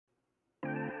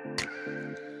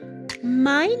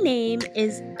My name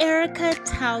is Erica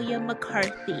Talia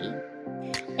McCarthy,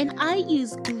 and I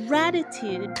use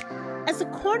gratitude as a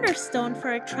cornerstone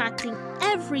for attracting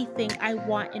everything I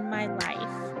want in my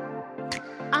life.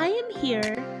 I am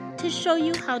here to show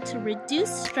you how to reduce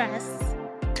stress,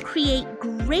 create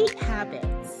great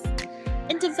habits,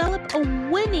 and develop a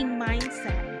winning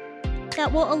mindset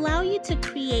that will allow you to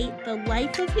create the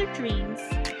life of your dreams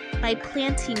by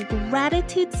planting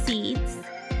gratitude seeds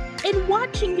and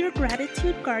watching your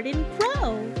gratitude garden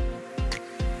grow.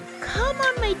 Come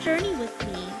on my journey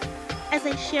with me as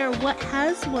I share what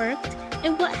has worked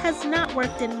and what has not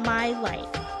worked in my life.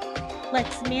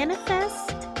 Let's manifest,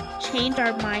 change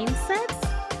our mindsets,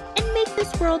 and make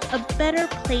this world a better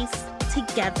place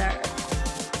together.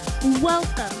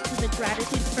 Welcome to the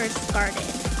Gratitude First Garden.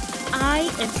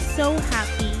 I am so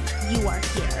happy you are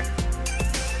here.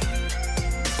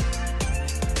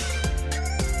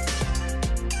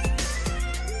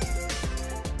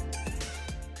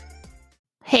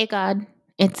 Hey God,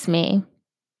 it's me.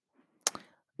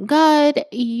 God,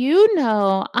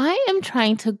 I am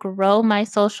trying to grow my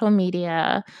social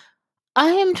media. I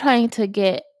am trying to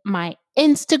get my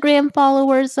Instagram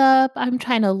followers up. I'm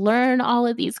trying to learn all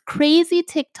of these crazy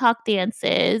TikTok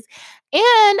dances.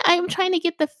 And I'm trying to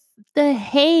get the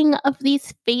hang of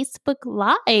these Facebook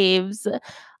lives.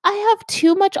 I have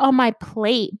too much on my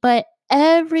plate, but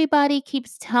everybody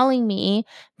keeps telling me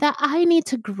that I need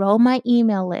to grow my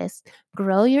email list.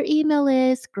 Grow your email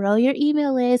list, grow your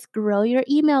email list, grow your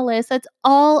email list. That's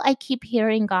all I keep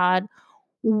hearing, God.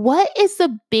 What is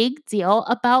the big deal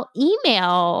about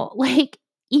email? Like,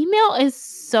 email is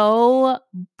so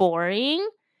boring.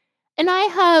 And I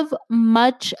have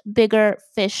much bigger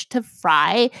fish to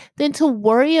fry than to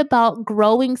worry about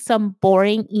growing some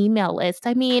boring email list.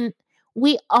 I mean,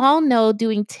 we all know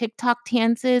doing TikTok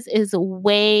dances is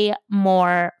way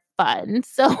more fun.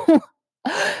 So,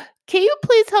 can you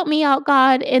please help me out,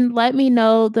 God, and let me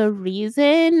know the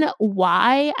reason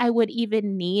why I would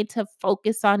even need to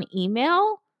focus on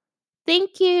email?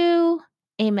 Thank you.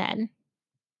 Amen.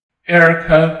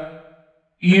 Erica,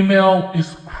 email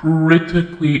is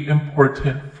critically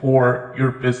important for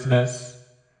your business.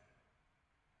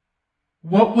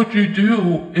 What would you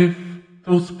do if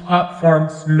those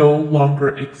platforms no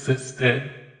longer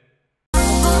existed?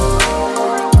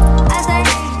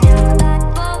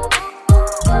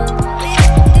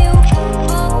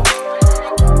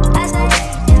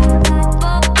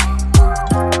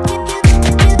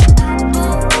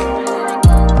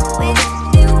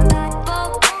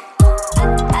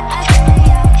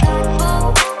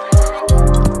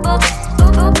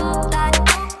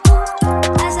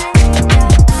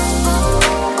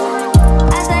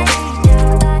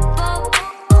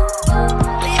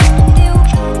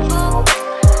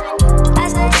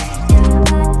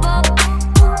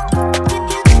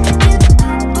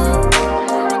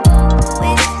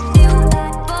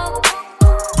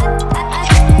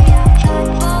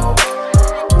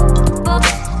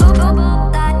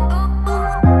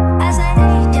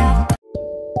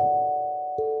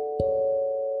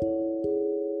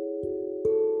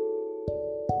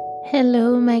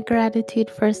 Hello, my Gratitude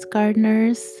First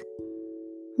Gardeners.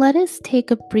 Let us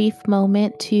take a brief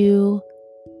moment to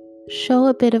show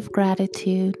a bit of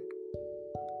gratitude.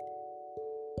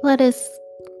 Let us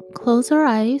close our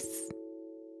eyes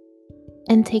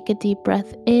and take a deep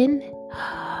breath in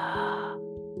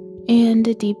and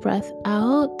a deep breath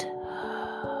out.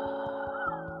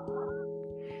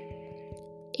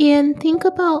 And think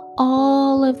about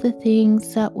all of the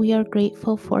things that we are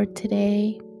grateful for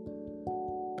today.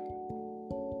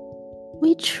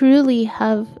 We truly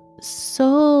have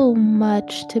so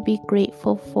much to be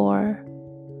grateful for.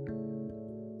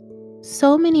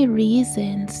 So many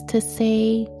reasons to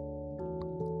say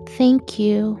thank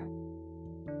you.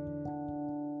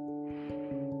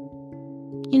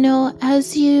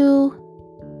 As you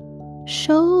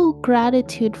show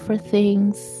gratitude for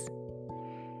things,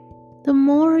 the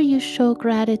more you show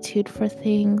gratitude for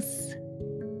things,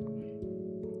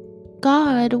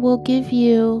 God will give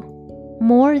you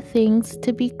more things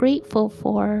to be grateful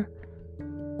for.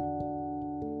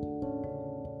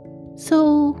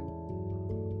 So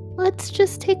let's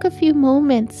just take a few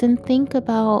moments and think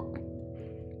about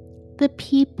the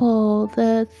people,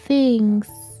 the things,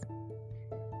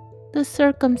 the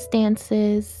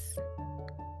circumstances,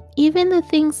 even the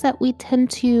things that we tend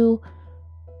to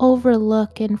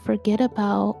overlook and forget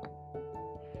about.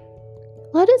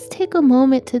 Let us take a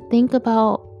moment to think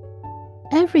about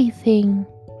everything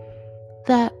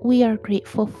that we are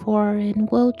grateful for, and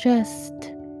we'll just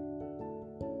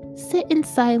sit in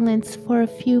silence for a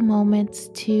few moments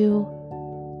to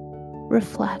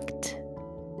reflect.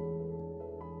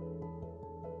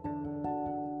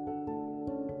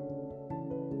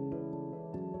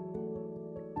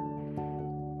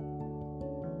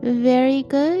 Very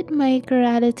good, my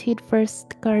gratitude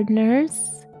first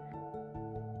gardeners.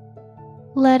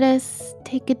 Let us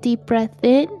take a deep breath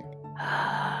in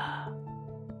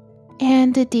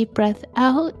and a deep breath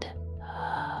out.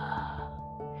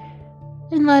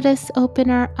 And let us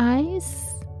open our eyes.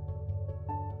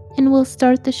 And we'll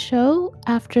start the show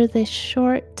after this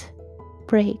short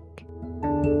break.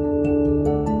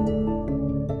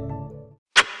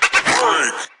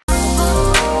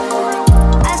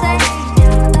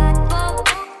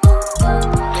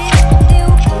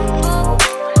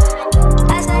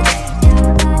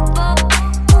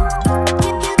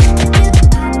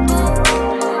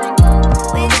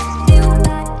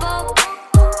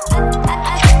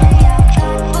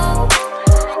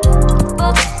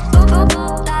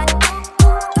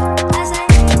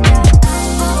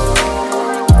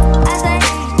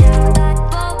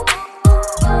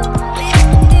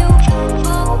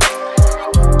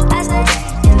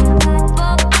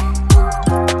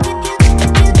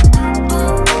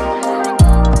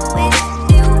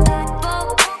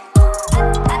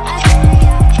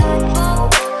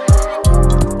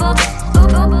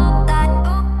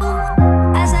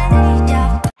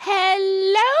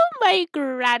 Hello, my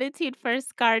gratitude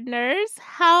first gardeners.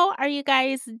 How are you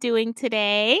guys doing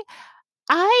today?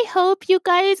 I hope you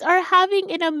guys are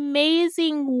having an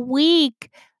amazing week.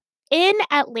 In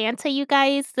Atlanta, you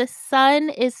guys, the sun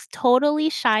is totally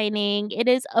shining. It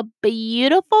is a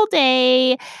beautiful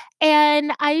day.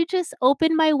 And I just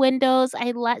opened my windows.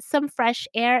 I let some fresh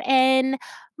air in.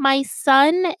 My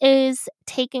son is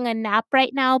taking a nap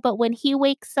right now, but when he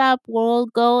wakes up, we'll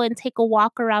go and take a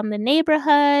walk around the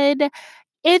neighborhood.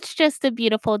 It's just a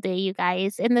beautiful day, you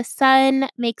guys, and the sun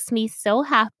makes me so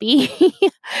happy.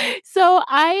 So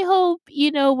I hope,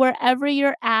 wherever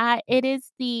you're at, it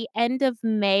is the end of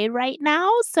May right now.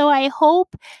 So I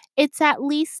hope it's at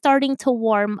least starting to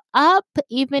warm up,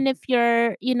 even if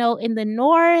you're, in the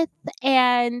north.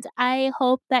 And I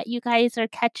hope that you guys are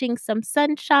catching some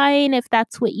sunshine if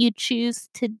that's what you choose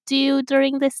to do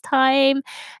during this time.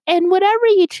 And whatever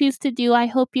you choose to do, I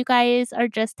hope you guys are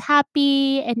just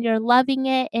happy and you're loving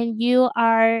it and you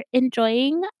are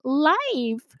enjoying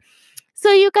life.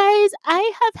 So, you guys,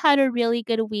 I have had a really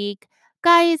good week.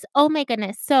 Guys, oh my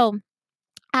goodness. So,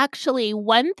 actually,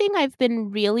 one thing I've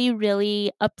been really,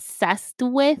 really obsessed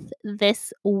with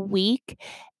this week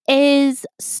is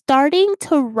starting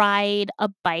to ride a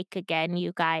bike again,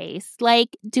 you guys.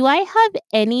 Like, do I have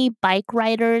any bike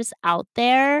riders out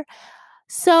there?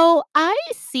 So I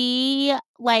see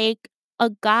like a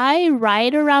guy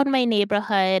ride around my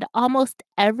neighborhood almost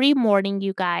every morning,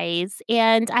 you guys.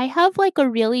 And I have like a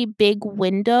really big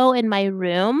window in my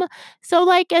room. So,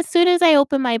 like, as soon as I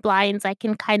open my blinds, I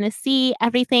can kind of see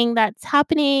everything that's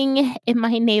happening in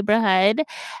my neighborhood.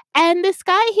 And this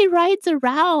guy, he rides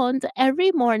around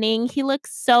every morning. He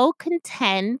looks so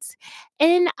content.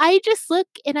 And I just look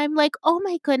and I'm like, oh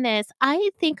my goodness,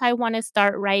 I think I want to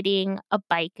start riding a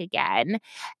bike again.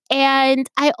 And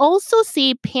I also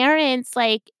see parents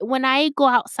like when I go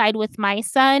outside with my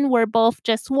son, we're both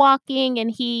just walking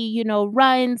and he,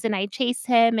 runs and I chase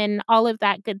him and all of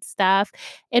that good stuff.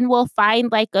 And we'll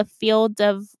find like a field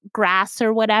of grass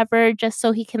or whatever just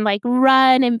so he can like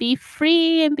run and be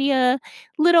free and be a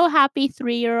little happy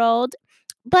 3-year old.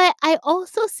 But I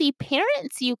also see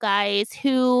parents, you guys,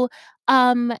 who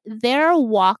they're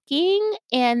walking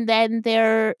and then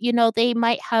they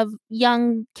might have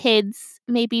young kids,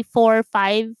 maybe 4,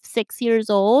 5, 6 years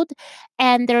old,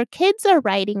 and their kids are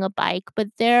riding a bike, but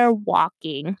they're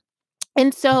walking.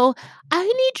 And so I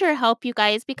need your help, you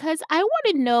guys, because I want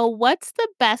to know what's the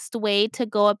best way to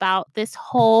go about this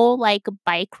whole like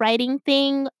bike riding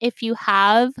thing if you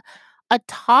have a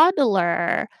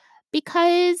toddler.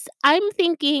 Because I'm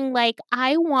thinking, like,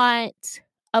 I want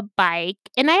a bike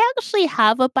and I actually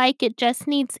have a bike. It just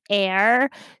needs air.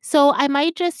 So I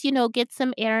might just, get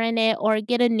some air in it or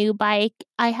get a new bike.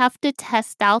 I have to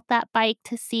test out that bike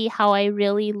to see how I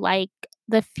really like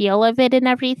the feel of it and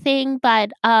everything.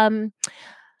 But how do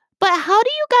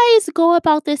you guys go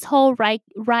about this whole bike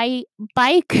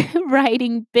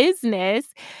riding business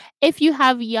if you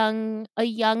have a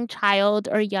young child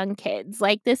or young kids?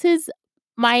 Like, this is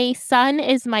my son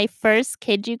is my first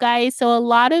kid, you guys. So a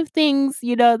lot of things,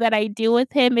 that I do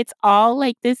with him, it's all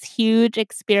like this huge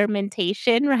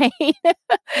experimentation, right?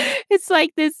 It's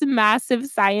like this massive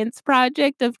science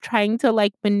project of trying to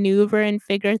like maneuver and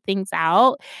figure things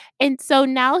out. And so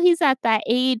now he's at that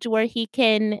age where he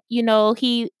can,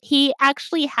 he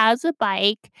actually has a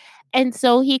bike and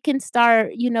so he can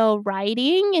start,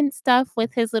 riding and stuff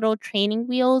with his little training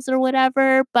wheels or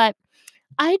whatever. But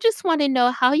I just want to know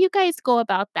how you guys go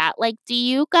about that. Like, do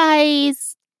you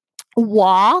guys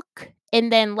walk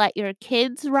and then let your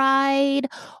kids ride?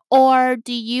 Or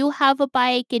do you have a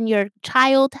bike and your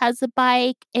child has a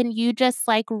bike and you just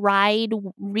like ride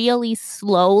really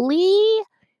slowly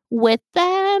with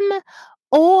them?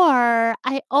 Or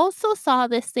I also saw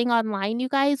this thing online, you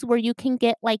guys, where you can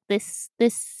get like this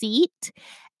seat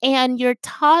and your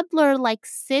toddler like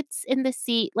sits in the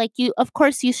seat. Like you of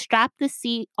course you strap the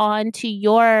seat onto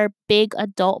your big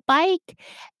adult bike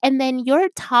and then your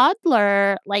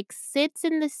toddler like sits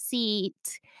in the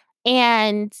seat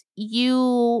and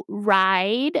you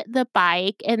ride the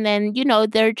bike and then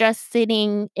they're just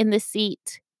sitting in the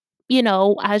seat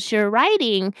as you're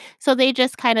riding, so they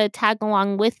just kind of tag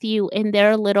along with you in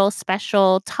their little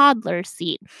special toddler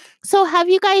seat. So have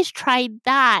you guys tried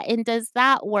that and does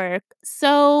that work?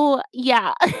 So,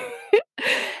 yeah.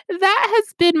 That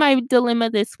has been my dilemma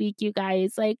this week, you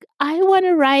guys. Like, I want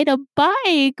to ride a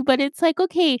bike, but it's like,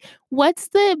 okay, what's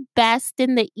the best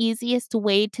and the easiest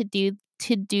way to do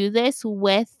this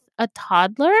with a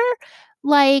toddler?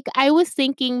 Like, I was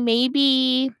thinking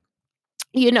maybe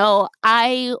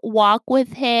I walk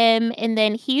with him and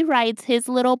then he rides his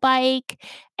little bike.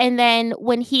 And then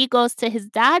when he goes to his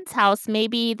dad's house,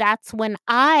 maybe that's when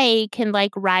I can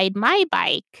like ride my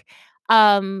bike.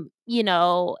 And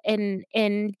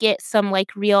get some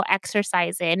like real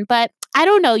exercise in. But I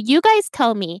don't know, you guys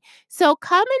tell me. So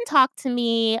come and talk to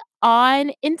me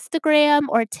on Instagram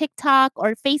or TikTok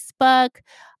or Facebook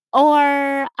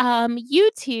or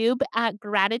YouTube at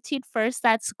Gratitude First.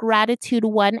 That's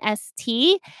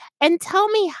Gratitude1ST. And tell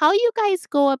me how you guys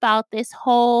go about this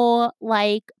whole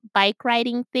like bike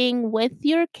riding thing with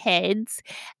your kids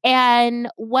and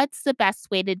what's the best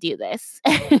way to do this.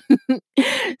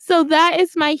 So that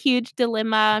is my huge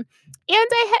dilemma. And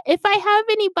if I have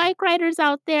any bike riders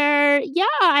out there, yeah,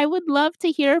 I would love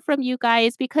to hear from you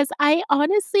guys because I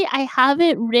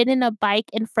haven't ridden a bike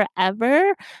in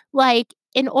forever. Like,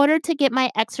 in order to get my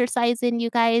exercise in, you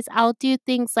guys, I'll do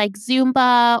things like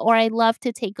Zumba, or I love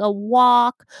to take a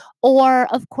walk. Or,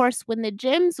 of course, when the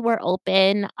gyms were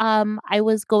open, I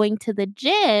was going to the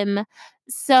gym.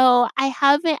 So I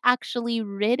haven't actually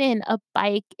ridden a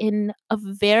bike in a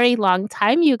very long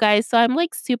time, you guys. So I'm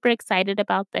like super excited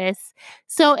about this.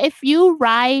 So if you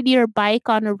ride your bike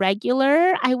on a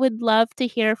regular, I would love to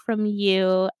hear from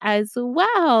you as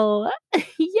well.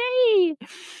 Yay!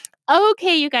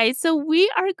 Okay, you guys. So we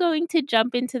are going to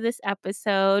jump into this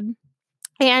episode.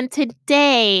 And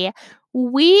today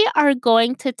we are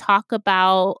going to talk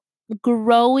about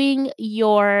growing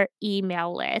your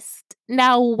email list.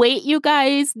 Now, wait, you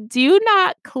guys, do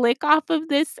not click off of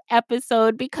this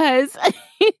episode because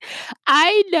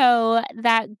I know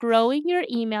that growing your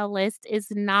email list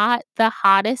is not the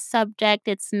hottest subject.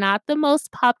 It's not the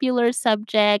most popular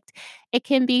subject. It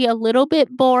can be a little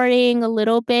bit boring, a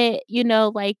little bit,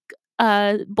 like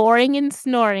boring and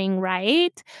snoring,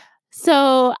 right?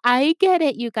 So I get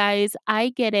it, you guys. I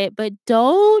get it. But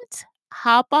don't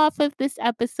hop off of this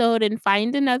episode and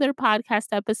find another podcast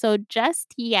episode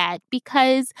just yet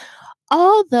because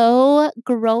although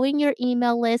growing your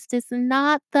email list is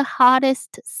not the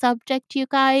hottest subject, you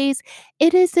guys,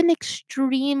 it is an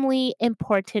extremely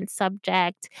important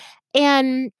subject.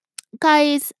 And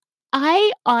guys,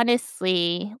 I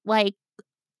honestly, like,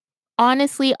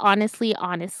 honestly,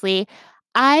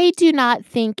 I do not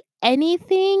think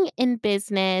anything in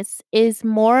business is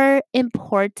more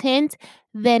important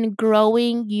than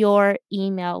growing your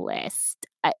email list.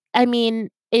 I mean,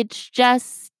 it's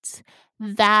just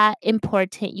that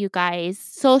important, you guys.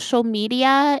 Social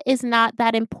media is not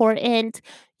that important.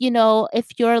 If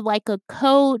you're like a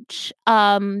coach,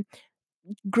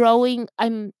 growing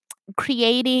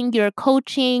creating your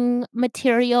coaching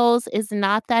materials is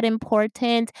not that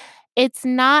important. It's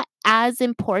not as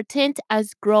important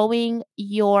as growing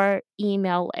your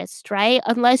email list, right?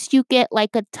 Unless you get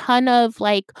like a ton of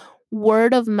like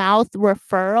word of mouth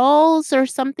referrals or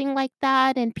something like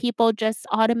that and people just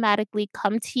automatically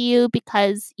come to you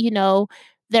because,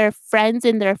 their friends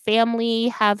and their family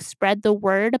have spread the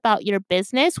word about your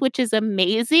business, which is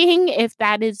amazing if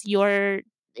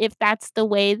that's the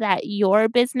way that your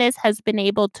business has been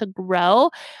able to grow.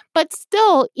 But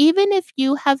still, even if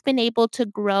you have been able to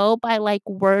grow by like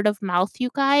word of mouth, you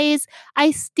guys,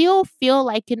 I still feel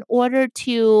like in order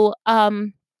to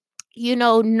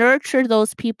nurture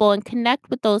those people and connect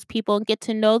with those people and get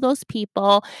to know those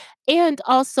people and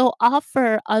also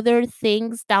offer other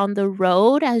things down the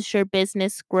road as your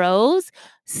business grows.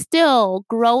 Still,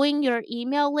 growing your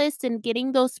email list and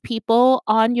getting those people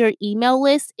on your email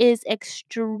list is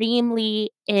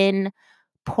extremely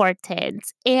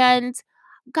important. And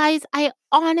Guys, I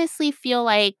honestly feel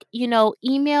like,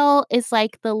 email is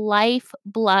like the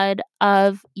lifeblood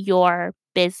of your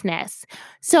business.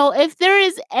 So if there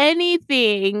is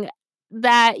anything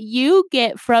that you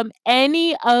get from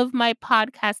any of my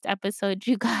podcast episodes,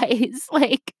 you guys,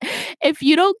 like if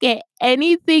you don't get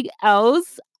anything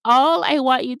else, all I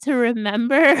want you to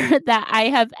remember that I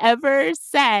have ever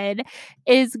said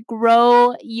is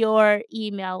grow your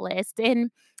email list.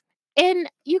 And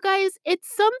you guys,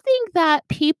 it's something that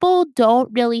people don't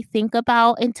really think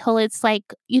about until it's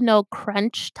like,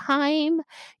 crunch time.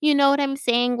 You know what I'm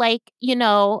saying? Like,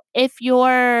 if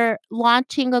you're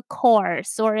launching a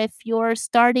course or if you're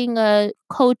starting a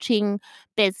coaching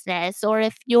business or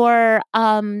if you're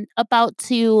about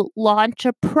to launch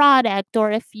a product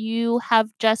or if you have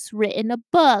just written a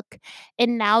book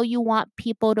and now you want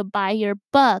people to buy your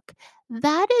book,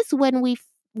 that is when we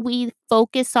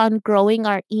focus on growing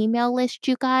our email list,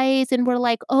 you guys, and we're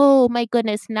like, "Oh my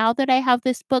goodness, now that I have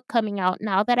this book coming out,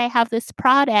 now that I have this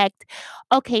product,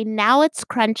 okay, now it's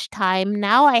crunch time.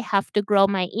 Now I have to grow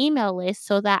my email list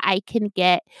so that I can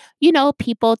get,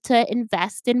 people to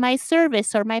invest in my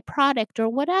service or my product or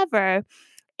whatever."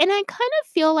 And I kind of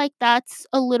feel like that's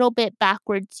a little bit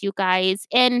backwards, you guys.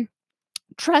 And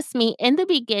trust me, in the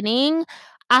beginning,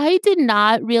 I did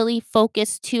not really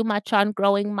focus too much on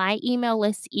growing my email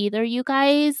list either, you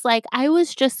guys. Like, I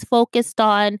was just focused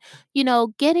on,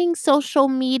 getting social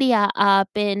media up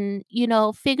and,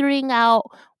 figuring out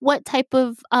what type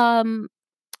of,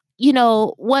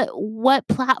 what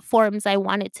platforms I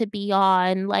want it to be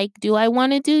on. Like, do I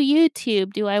want to do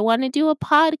YouTube? Do I want to do a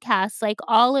podcast? Like,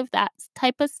 all of that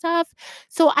type of stuff.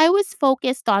 So I was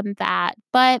focused on that.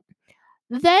 But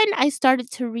then I started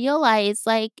to realize,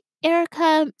 like,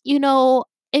 Erica,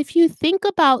 if you think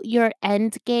about your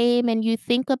end game and you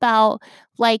think about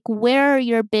like where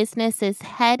your business is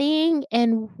heading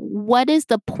and what is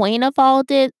the point of all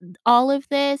of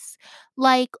this,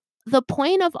 like the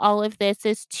point of all of this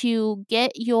is to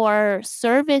get your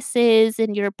services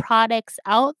and your products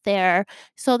out there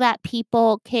so that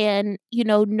people can,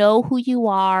 know who you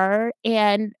are,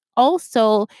 and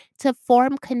also to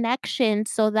form connections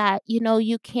so that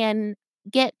you can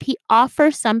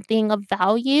offer something of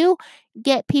value,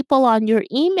 get people on your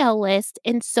email list,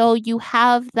 and so you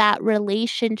have that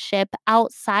relationship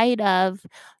outside of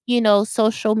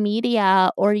social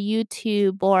media or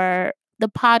YouTube or the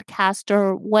podcast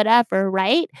or whatever,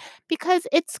 right? Because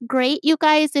it's great, you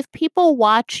guys, if people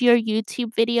watch your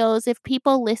YouTube videos, if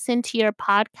people listen to your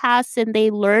podcasts and they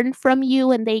learn from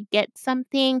you and they get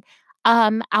something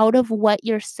out of what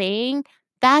you're saying,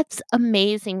 that's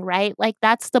amazing, right? Like,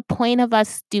 that's the point of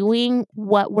us doing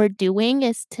what we're doing,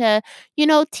 is to,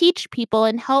 teach people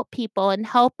and help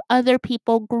other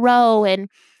people grow and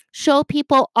show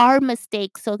people our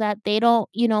mistakes so that they don't,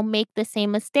 make the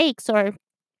same mistakes, or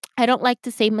I don't like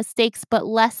to say mistakes, but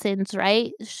lessons,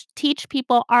 right? Teach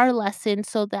people our lessons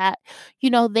so that,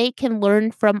 they can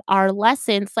learn from our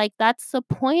lessons. Like, that's the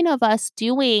point of us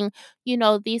doing,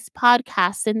 these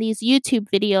podcasts and these YouTube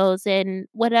videos and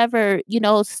whatever,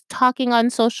 talking on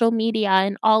social media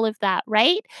and all of that,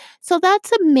 right? So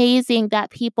that's amazing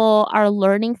that people are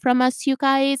learning from us, you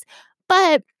guys.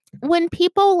 But when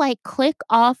people like click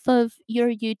off of your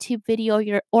YouTube video,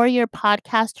 your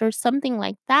podcast or something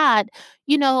like that,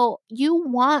 you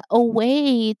want a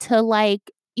way to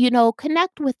like,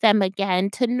 connect with them again,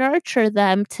 to nurture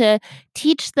them, to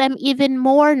teach them even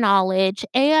more knowledge,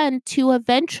 and to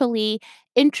eventually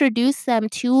introduce them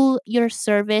to your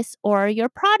service or your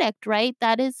product, right?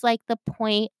 That is like the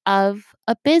point of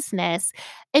a business.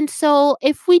 And so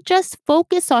if we just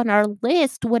focus on our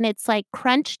list when it's like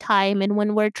crunch time and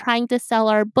when we're trying to sell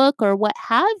our book or what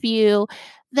have you,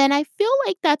 then I feel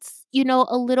like that's,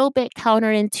 a little bit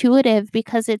counterintuitive,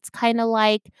 because it's kind of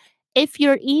like, if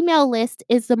your email list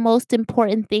is the most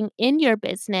important thing in your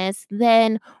business,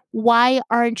 then why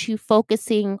aren't you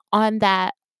focusing on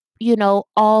that,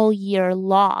 all year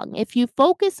long? If you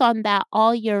focus on that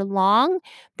all year long,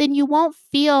 then you won't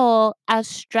feel as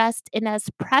stressed and as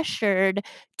pressured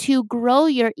to grow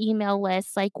your email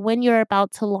list, like when you're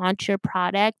about to launch your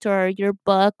product or your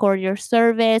book or your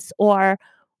service or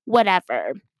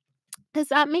whatever. Does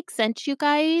that make sense, you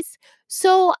guys?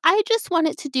 So I just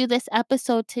wanted to do this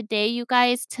episode today, you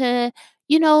guys, to,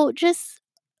 just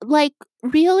like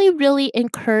really, really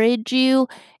encourage you.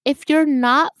 If you're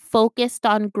not focused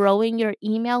on growing your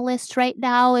email list right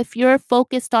now, if you're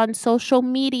focused on social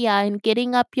media and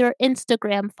getting up your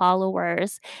Instagram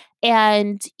followers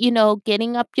and,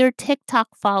 getting up your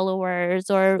TikTok followers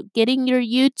or getting your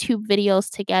YouTube videos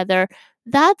together,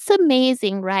 that's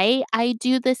amazing, right? I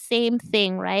do the same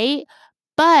thing, right?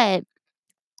 But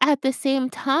at the same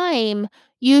time,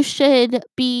 you should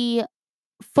be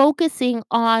focusing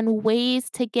on ways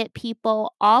to get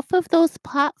people off of those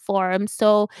platforms.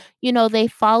 So, they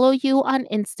follow you on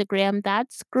Instagram.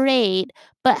 That's great.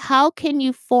 But how can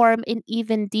you form an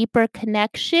even deeper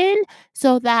connection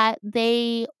so that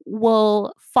they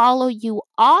will follow you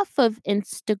off of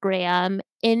Instagram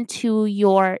into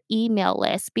your email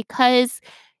list? Because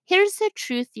here's the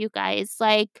truth, you guys,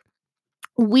 like,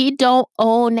 we don't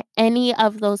own any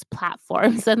of those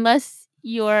platforms unless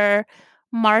you're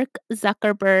Mark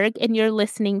Zuckerberg and you're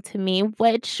listening to me,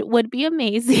 which would be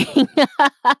amazing.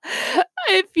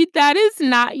 That is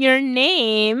not your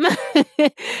name,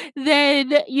 then,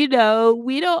 we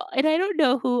don't, and I don't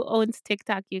know who owns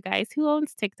TikTok, you guys. Who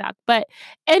owns TikTok? But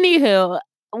anywho,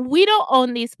 we don't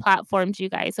own these platforms, you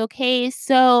guys. Okay.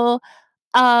 So,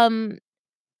 um,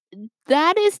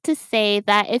 that is to say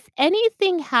that if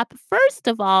anything happens, first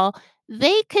of all,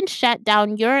 they can shut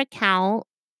down your account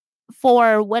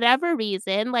for whatever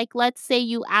reason. Like, let's say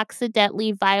you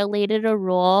accidentally violated a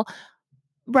rule,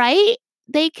 right?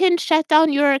 They can shut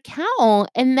down your account.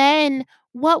 And then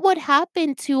what would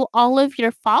happen to all of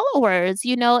your followers?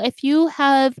 If you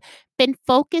have been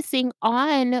focusing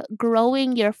on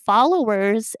growing your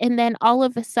followers and then all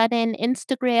of a sudden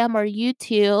Instagram or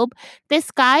YouTube,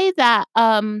 this guy that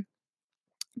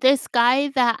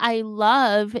I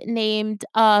love named,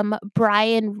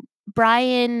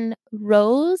 Brian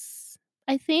Rose,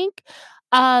 I think.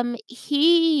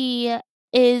 He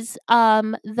is,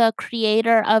 the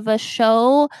creator of a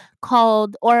show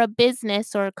called, or a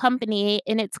business or a company,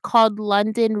 and it's called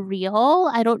London Real.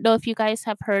 I don't know if you guys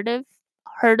have heard of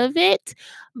it,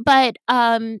 but,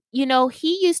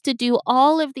 he used to do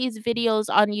all of these videos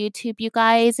on YouTube, you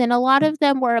guys, and a lot of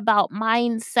them were about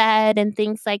mindset and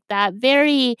things like that.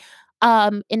 Very,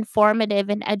 informative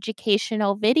and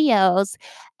educational videos.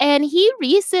 And he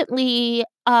recently,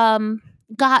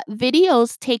 got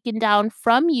videos taken down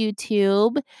from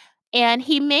YouTube, and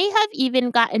he may have even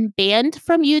gotten banned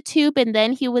from YouTube, and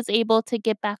then he was able to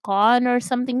get back on or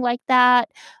something like that.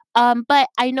 But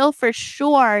I know for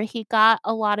sure he got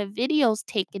a lot of videos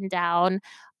taken down,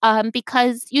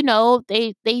 because,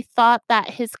 they thought that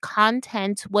his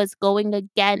content was going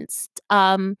against,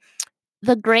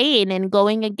 the grain and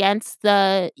going against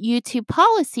the YouTube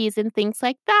policies and things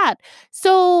like that.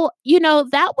 So,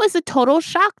 that was a total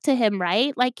shock to him,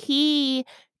 right? Like, he,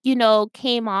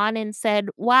 came on and said,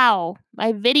 "Wow,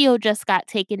 my video just got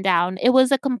taken down." It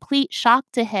was a complete shock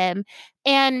to him.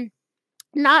 And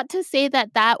not to say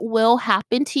that that will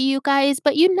happen to you guys,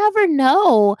 but you never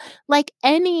know. Like,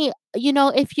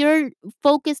 if you're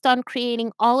focused on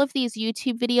creating all of these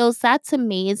YouTube videos, that's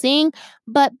amazing.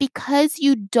 But because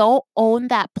you don't own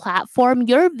that platform,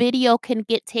 your video can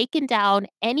get taken down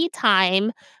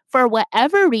anytime for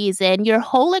whatever reason. Your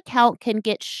whole account can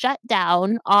get shut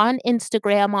down on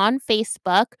Instagram, on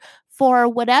Facebook for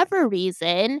whatever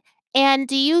reason. And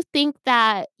do you think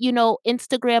that,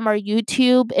 Instagram or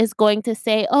YouTube is going to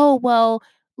say, "Oh, well,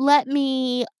 let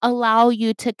me allow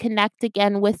you to connect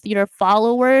again with your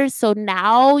followers so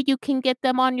now you can get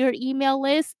them on your email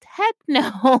list?" Heck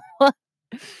no.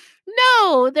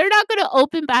 No, they're not gonna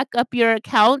open back up your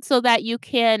account so that you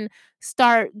can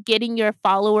start getting your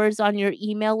followers on your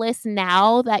email list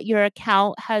now that your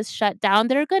account has shut down.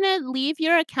 They're gonna leave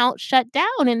your account shut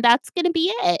down, and that's gonna be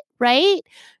it, right?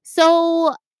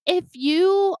 So, if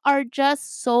you are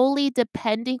just solely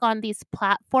depending on these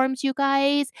platforms, you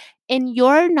guys, and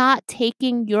you're not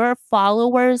taking your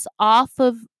followers off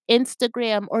of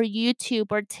Instagram or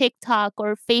YouTube or TikTok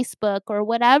or Facebook or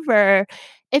whatever,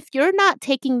 if you're not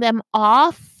taking them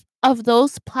off of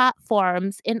those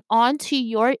platforms and onto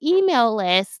your email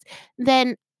list,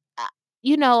 then, uh,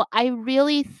 I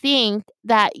really think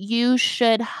that you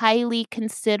should highly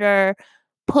consider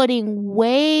putting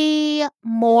way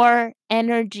more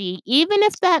energy, even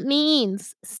if that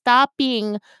means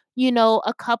stopping,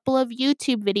 a couple of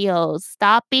YouTube videos,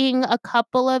 stopping a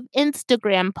couple of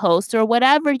Instagram posts, or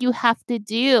whatever you have to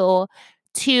do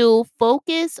to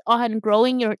focus on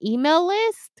growing your email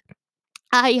list.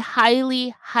 I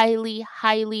highly, highly,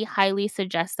 highly, highly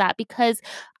suggest that, because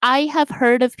I have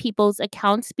heard of people's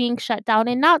accounts being shut down,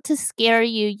 and not to scare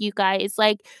you, you guys,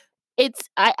 like,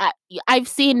 I've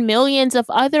seen millions of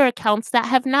other accounts that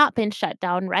have not been shut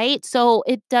down, right? So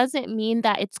it doesn't mean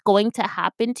that it's going to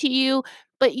happen to you,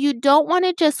 but you don't want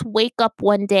to just wake up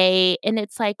one day and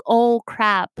it's like, "Oh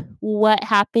crap, what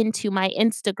happened to my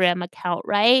Instagram account?"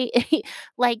 Right?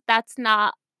 Like, that's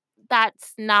not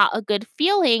a good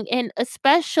feeling, and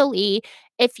especially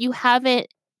if you haven't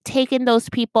taken those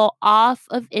people off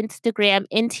of Instagram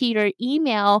into your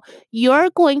email, you're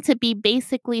going to be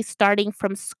basically starting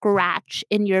from scratch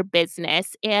in your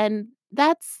business. And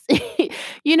that's,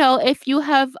 if you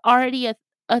have already a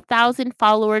thousand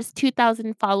followers,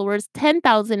 2,000 followers,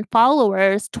 10,000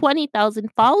 followers,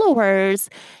 20,000 followers,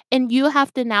 and you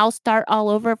have to now start all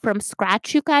over from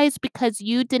scratch, you guys, because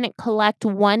you didn't collect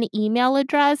one email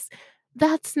address.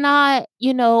 That's not,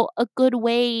 a good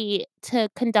way to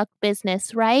conduct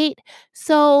business, right?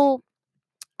 So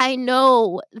I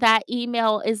know that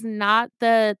email is not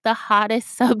the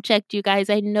hottest subject, you guys.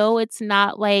 I know it's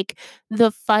not like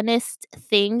the funnest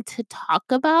thing to talk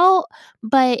about,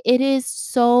 but it is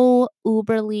so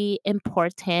uberly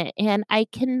important. And I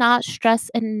cannot stress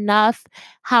enough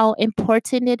how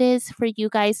important it is for you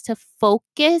guys to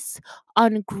focus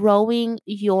on growing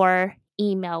your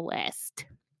email list.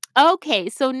 Okay,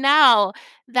 so now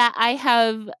that I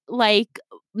have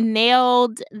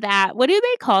nailed that, what do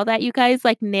they call that, you guys?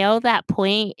 Like, nail that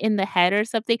point in the head or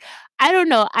something? I don't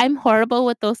know, I'm horrible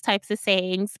with those types of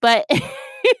sayings, but now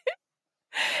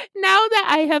that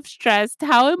I have stressed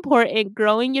how important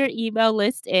growing your email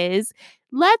list is,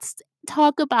 let's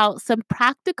talk about some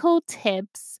practical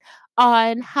tips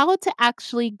on how to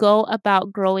actually go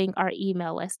about growing our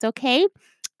email list, okay?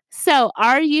 So,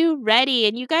 are you ready?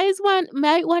 And you guys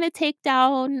might want to take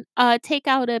out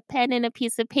a pen and a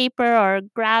piece of paper, or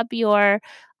grab your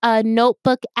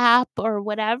notebook app or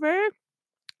whatever,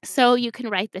 so you can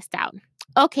write this down.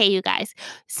 Okay, you guys.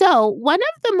 So, one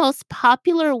of the most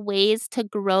popular ways to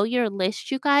grow your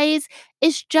list, you guys,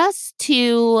 is just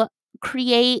to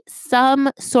create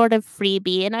some sort of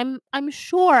freebie. And I'm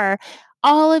sure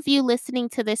all of you listening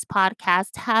to this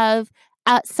podcast have,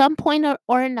 at some point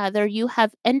or another, you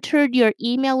have entered your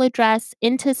email address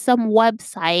into some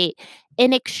website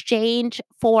in exchange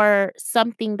for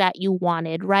something that you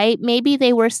wanted, right? Maybe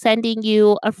they were sending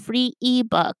you a free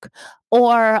ebook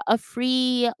or a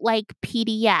free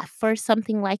PDF or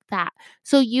something like that.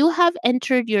 So you have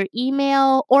entered your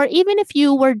email, or even if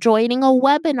you were joining a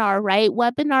webinar, right?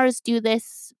 Webinars do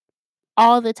this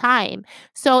all the time.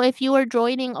 So if you were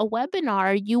joining a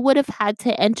webinar, you would have had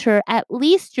to enter at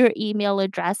least your email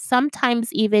address,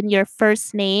 sometimes even your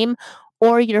first name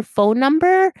or your phone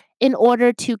number, in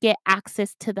order to get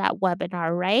access to that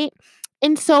webinar, right?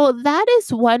 And so that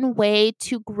is one way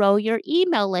to grow your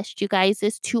email list, you guys,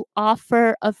 is to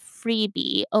offer a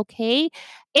freebie, okay?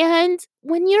 And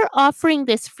when you're offering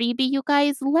this freebie, you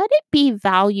guys, let it be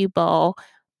valuable.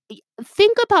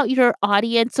 Think about your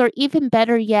audience, or even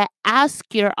better yet,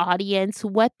 ask your audience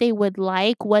what they would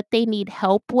like, what they need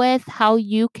help with, how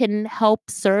you can help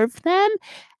serve them.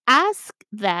 Ask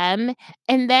them,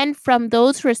 and then from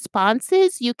those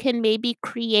responses, you can maybe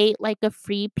create like a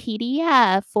free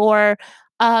PDF, or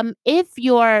if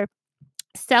you're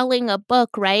selling a book,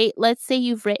 right? Let's say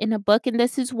you've written a book, and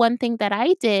this is one thing that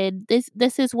I did.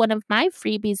 This is one of my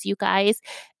freebies, you guys,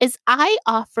 is I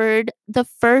offered the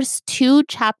first 2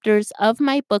 chapters of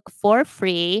my book for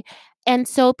free. And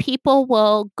so people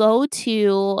will go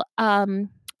to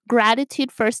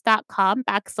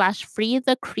gratitudefirst.com/free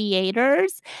the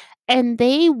creators, and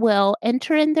they will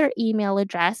enter in their email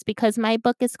address, because my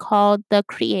book is called The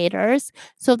Creators.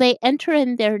 So they enter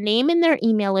in their name and their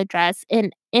email address,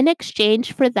 and in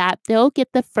exchange for that, they'll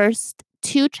get the first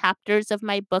 2 chapters of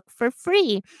my book for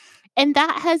free. And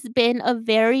that has been a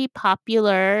very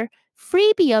popular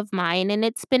freebie of mine. And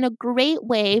it's been a great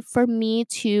way for me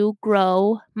to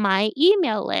grow my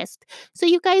email list. So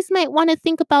you guys might want to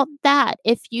think about that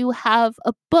if you have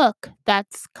a book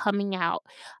that's coming out.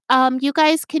 You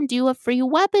guys can do a free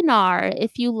webinar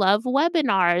if you love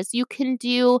webinars. You can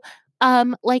do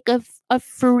like a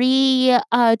free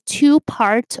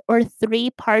 2-part or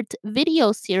 3-part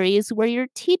video series where you're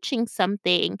teaching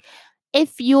something.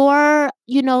 If you're,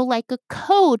 like a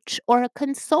coach or a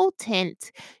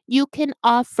consultant, you can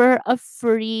offer a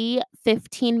free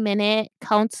 15-minute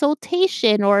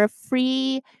consultation or a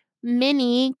free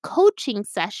mini coaching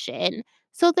session.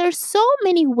 So there's so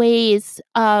many ways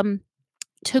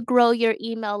to grow your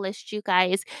email list, you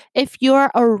guys. If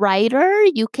you're a writer,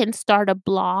 you can start a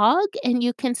blog, and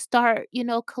you can start,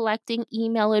 collecting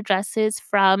email addresses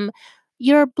from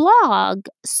your blog.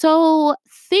 So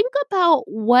think about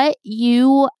what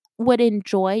you would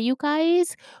enjoy, you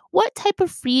guys. What type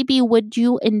of freebie would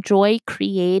you enjoy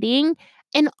creating?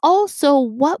 And also,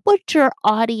 what would your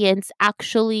audience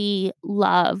actually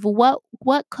love? What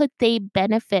could they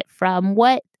benefit from?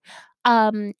 What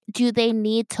do they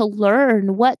need to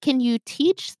learn? What can you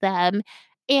teach them?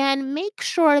 and make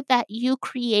sure that you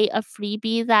create a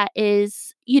freebie that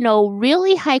is,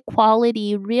 really high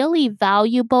quality, really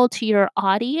valuable to your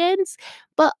audience,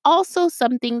 but also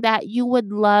something that you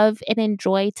would love and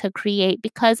enjoy to create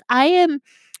because I am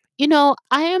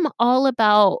all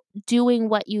about doing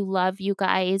what you love, you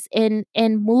guys, and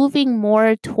moving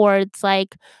more towards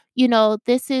like,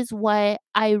 this is what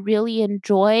I really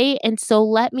enjoy. And so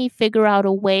let me figure out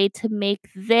a way to make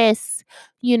this,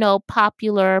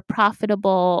 popular,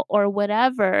 profitable, or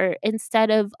whatever, instead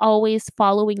of always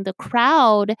following the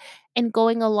crowd and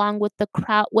going along with the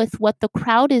crowd with what the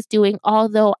crowd is doing,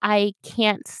 although I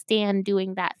can't stand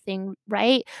doing that thing,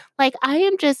 right? Like, I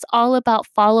am just all about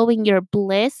following your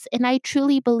bliss, and I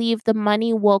truly believe the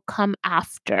money will come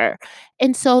after.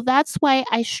 And so that's why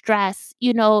I stress,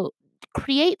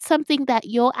 create something that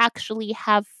you'll actually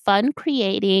have fun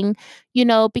creating,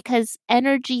 because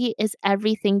energy is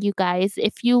everything, you guys.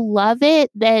 If you love it,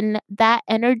 then that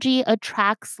energy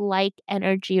attracts like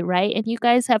energy, right? And you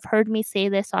guys have heard me say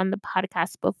this on the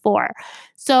podcast before.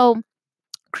 So,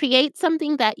 create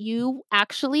something that you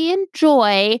actually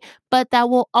enjoy, but that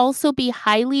will also be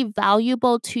highly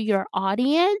valuable to your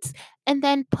audience, and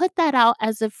then put that out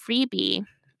as a freebie.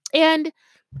 And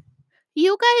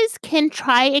you guys can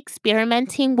try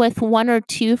experimenting with one or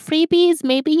two freebies.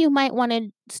 Maybe you might want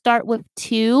to start with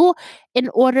two in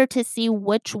order to see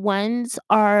which one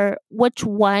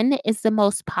is the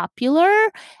most popular.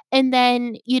 And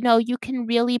then, you can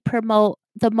really promote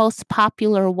the most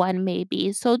popular one,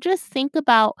 maybe. So just think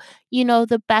about,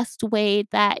 the best way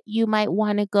that you might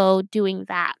want to go doing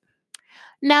that.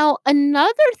 Now,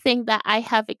 another thing that I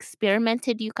have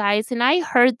experimented, you guys, and I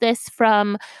heard this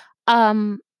from,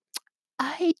 um,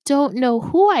 I don't know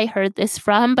who I heard this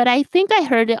from, but I think I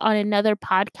heard it on another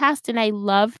podcast and I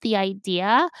love the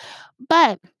idea.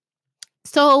 But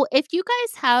so, if you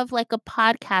guys have like a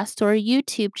podcast or a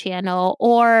YouTube channel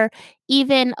or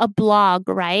even a blog,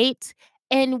 right?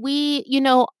 And we,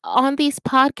 on these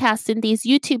podcasts and these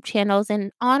YouTube channels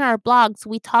and on our blogs,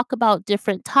 we talk about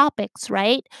different topics,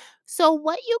 right? So,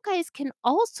 what you guys can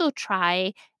also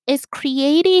try is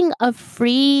creating a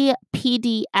free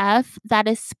PDF that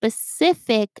is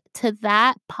specific to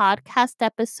that podcast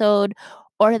episode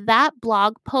or that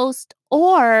blog post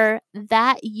or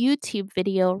that YouTube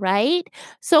video, right?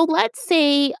 So let's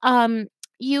say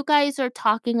you guys are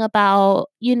talking about,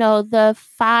 the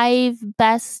 5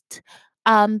 best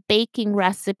baking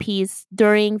recipes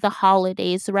during the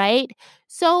holidays, right?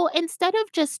 So instead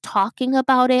of just talking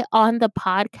about it on the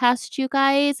podcast, you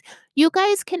guys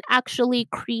can actually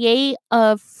create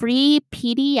a free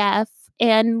PDF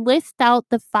and list out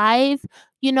the 5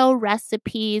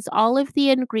 recipes, all of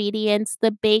the ingredients,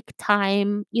 the bake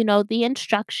time, the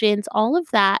instructions, all of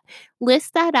that.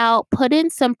 List that out, put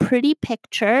in some pretty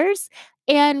pictures,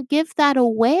 and give that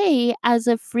away as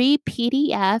a free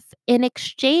PDF in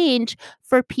exchange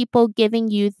for people giving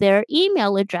you their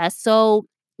email address. So,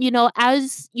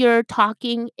 as you're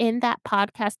talking in that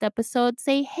podcast episode,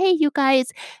 say, hey, you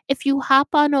guys, if you hop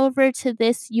on over to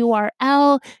this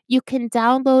URL, you can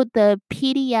download the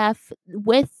PDF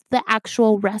with the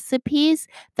actual recipes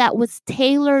that was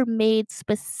tailor made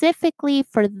specifically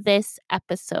for this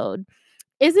episode.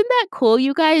 Isn't that cool,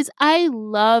 you guys? I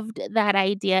loved that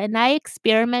idea and I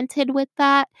experimented with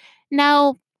that.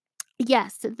 Now,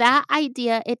 yes, that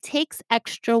idea, it takes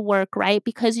extra work, right?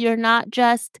 Because you're not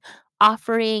just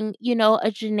offering,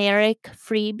 a generic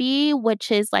freebie,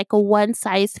 which is like a one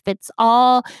size fits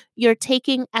all. You're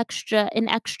taking an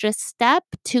extra step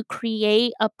to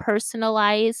create a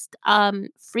personalized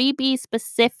freebie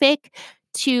specific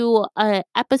to a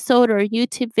episode or a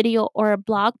YouTube video or a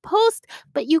blog post.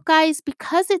 But you guys,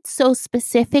 because it's so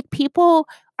specific, people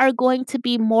are going to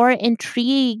be more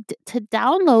intrigued to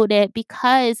download it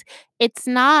because it's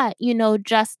not,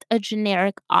 just a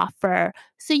generic offer.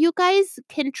 So you guys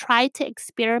can try to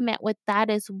experiment with that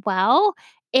as well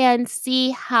and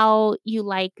see how you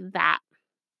like that.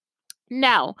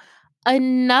 Now,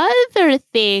 another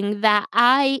thing that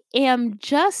I am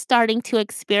just starting to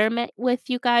experiment with,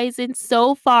 you guys, and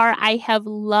so far I have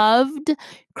loved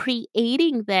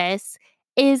creating this,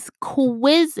 is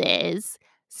quizzes.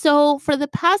 So, for the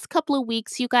past couple of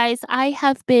weeks, you guys, I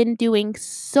have been doing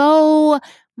so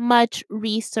much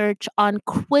research on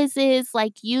quizzes,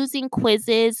 like using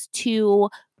quizzes to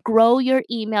grow your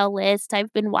email list.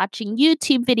 I've been watching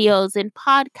YouTube videos and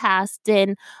podcasts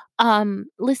and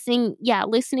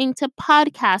listening to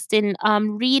podcasts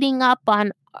and reading up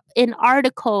on in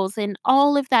articles and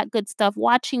all of that good stuff,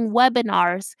 watching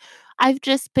webinars. I've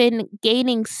just been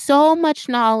gaining so much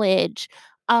knowledge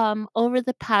over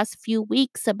the past few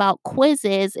weeks about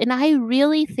quizzes, and I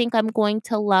really think I'm going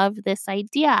to love this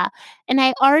idea. And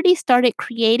I already started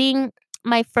creating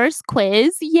my first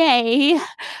quiz. Yay!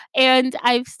 And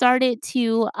I've started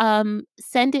to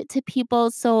send it to people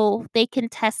so they can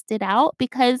test it out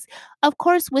because, of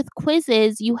course, with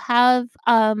quizzes, you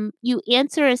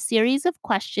answer a series of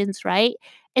questions, right?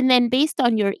 And then based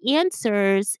on your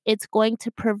answers, it's going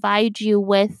to provide you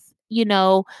with,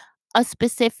 a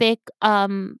specific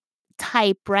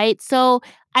type, right? So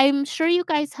I'm sure you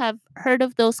guys have heard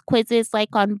of those quizzes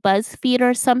like on BuzzFeed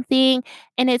or something.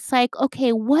 And it's like,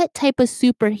 okay, what type of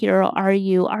superhero are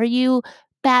you? Are you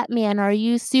Batman? Are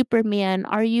you Superman?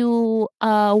 Are you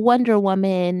Wonder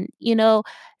Woman?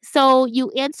 So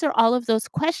you answer all of those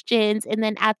questions, and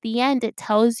then at the end, it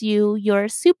tells you your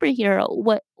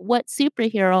superhero, what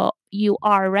superhero you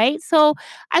are, right? So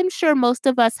I'm sure most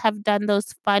of us have done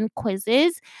those fun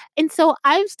quizzes, and so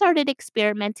I've started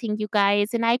experimenting, you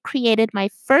guys, and I created my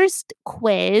first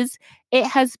quiz. It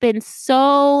has been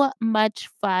so much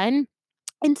fun.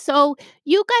 And so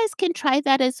you guys can try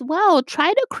that as well.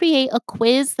 Try to create a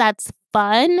quiz that's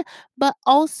fun, but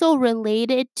also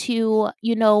related to,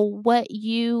 what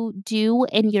you do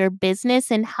in your business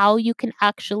and how you can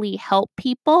actually help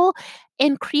people.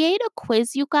 And create a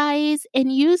quiz, you guys,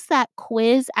 and use that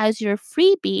quiz as your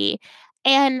freebie.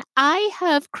 And I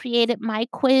have created my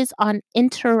quiz on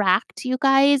Interact, you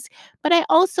guys, but I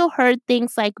also heard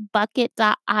things like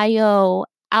Bucket.io,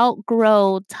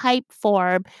 Outgrow,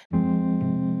 Typeform.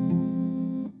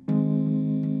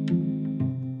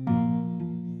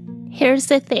 Here's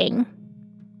the thing.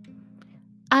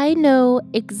 I know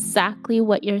exactly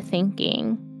what you're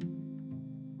thinking.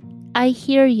 I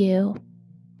hear you.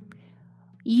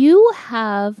 You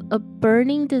have a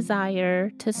burning desire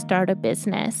to start a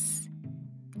business.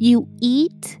 You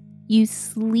eat, you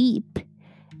sleep,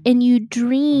 and you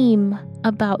dream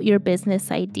about your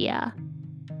business idea.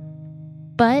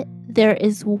 But there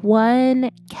is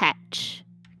one catch.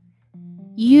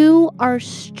 You are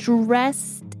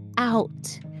stressed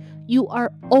out. You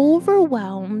are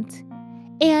overwhelmed.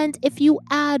 And if you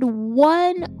add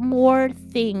one more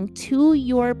thing to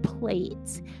your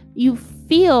plate, you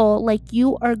feel like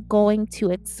you are going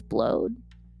to explode.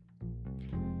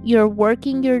 You're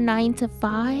working your 9 to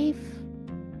 5.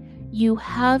 You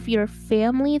have your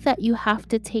family that you have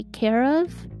to take care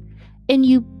of. And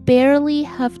you barely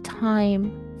have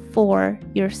time for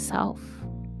yourself.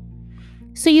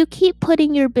 So you keep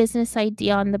putting your business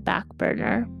idea on the back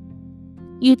burner.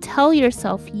 You tell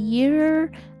yourself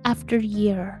year after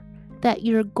year that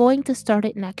you're going to start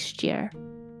it next year.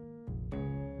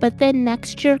 But then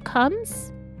next year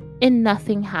comes and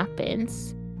nothing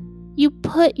happens. You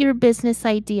put your business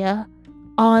idea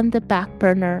on the back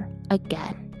burner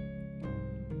again.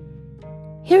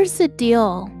 Here's the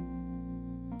deal.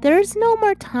 There's no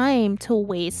more time to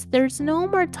waste. There's no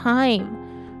more time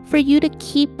for you to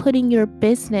keep putting your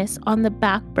business on the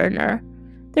back burner.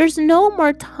 There's no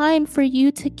more time for you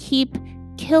to keep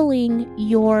killing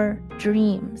your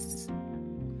dreams.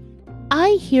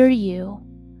 I hear you.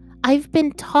 I've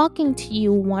been talking to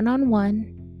you one-on-one.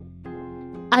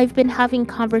 I've been having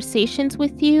conversations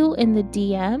with you in the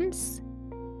DMs.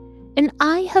 And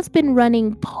I have been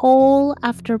running poll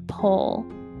after poll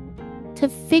to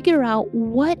figure out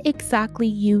what exactly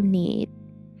you need.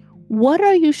 What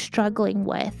are you struggling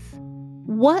with?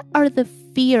 What are the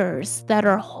fears that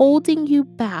are holding you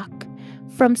back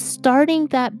from starting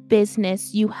that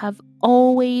business you have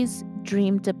always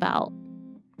dreamed about?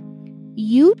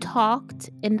 You talked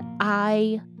and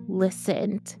I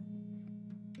listened.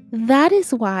 That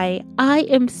is why I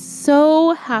am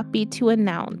so happy to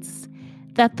announce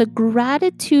that the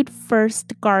Gratitude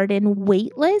First Garden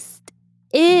waitlist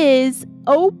is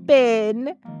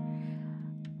open.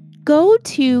 Go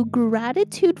to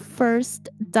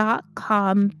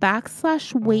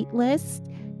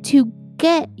gratitudefirst.com/waitlist to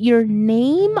get your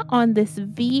name on this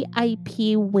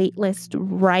VIP waitlist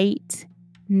right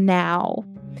now.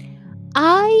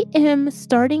 I am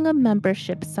starting a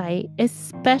membership site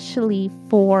especially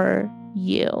for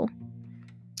you.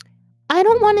 I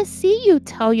don't want to see you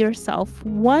tell yourself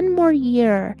one more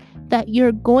year that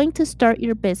you're going to start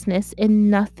your business and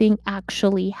nothing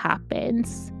actually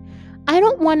happens. I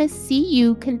don't want to see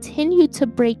you continue to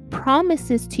break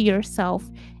promises to yourself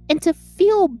and to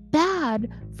feel bad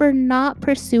for not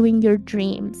pursuing your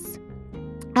dreams.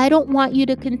 I don't want you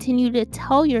to continue to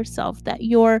tell yourself that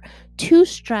you're too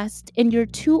stressed and you're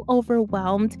too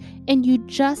overwhelmed and you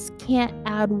just can't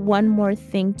add one more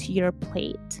thing to your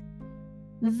plate.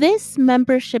 This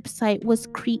membership site was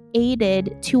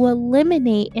created to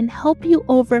eliminate and help you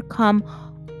overcome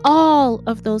all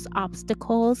of those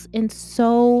obstacles and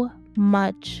so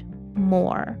much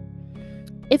more.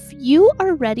 If you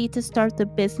are ready to start the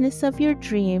business of your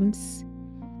dreams,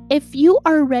 if you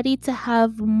are ready to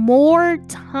have more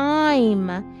time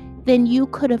than you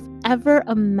could have ever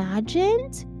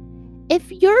imagined,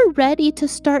 if you're ready to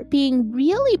start being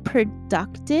really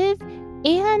productive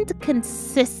and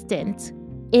consistent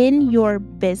in your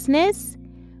business,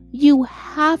 you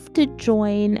have to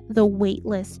join the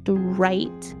waitlist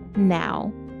right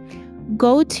now.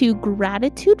 Go to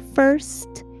Gratitude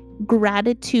First,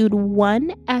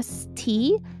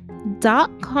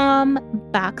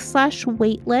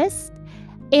 gratitude1st.com/waitlist,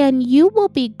 and you will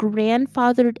be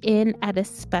grandfathered in at a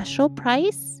special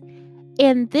price.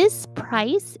 And this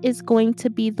price is going to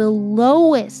be the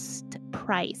lowest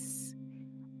price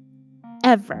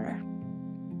ever.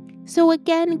 So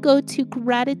again, go to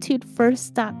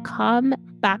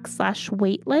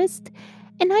gratitudefirst.com/waitlist,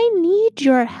 and I need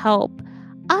your help.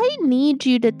 I need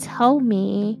you to tell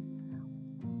me,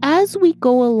 as we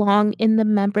go along in the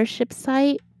membership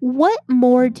site, what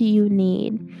more do you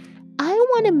need? I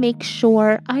want to make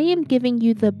sure I am giving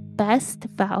you the best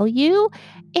value,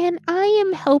 and I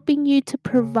am helping you to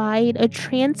provide a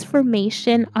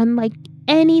transformation unlike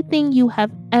anything you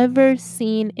have ever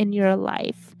seen in your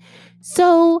life.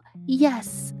 So,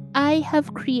 yes, I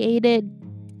have created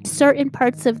certain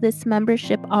parts of this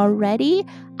membership already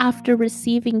after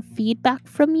receiving feedback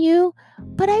from you,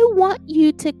 but I want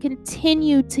you to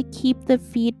continue to keep the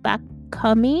feedback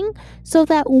coming so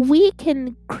that we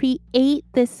can create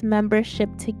this membership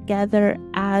together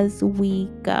as we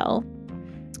go.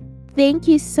 Thank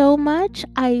you so much.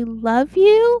 I love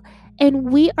you.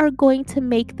 And we are going to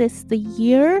make this the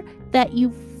year that you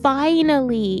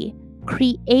finally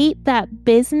create that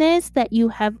business that you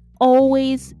have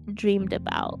always dreamed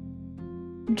about.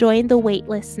 Join the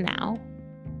waitlist now.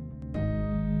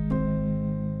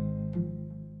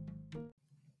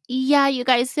 Yeah, you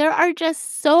guys, there are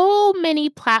just so many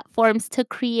platforms to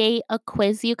create a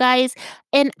quiz, you guys.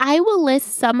 And I will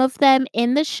list some of them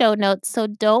in the show notes. So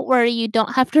don't worry, you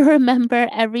don't have to remember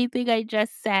everything I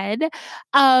just said.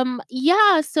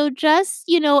 Yeah, so just,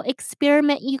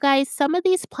 experiment, you guys. Some of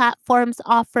these platforms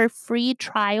offer free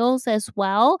trials as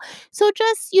well. So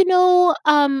just,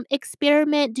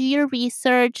 experiment, do your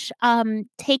research,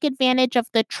 take advantage of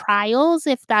the trials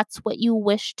if that's what you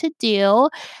wish to do,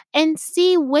 and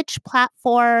see which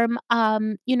platform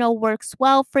works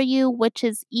well for you, which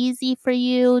is easy for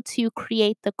you to create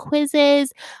the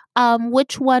quizzes,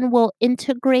 which one will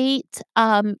integrate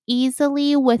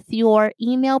easily with your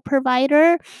email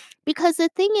provider. Because the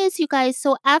thing is, you guys,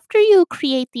 so after you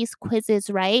create these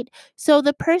quizzes, right, so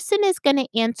the person is going to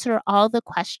answer all the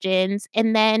questions,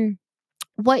 and then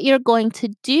what you're going to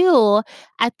do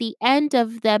at the end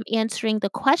of them answering the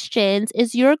questions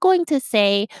is you're going to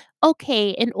say,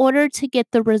 okay, in order to get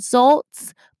the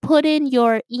results, put in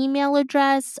your email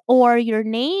address or your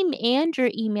name and your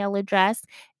email address,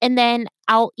 and then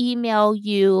I'll email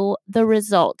you the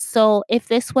results. So if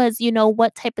this was,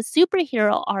 what type of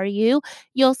superhero are you?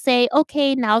 You'll say,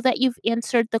 okay, now that you've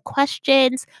answered the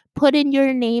questions, put in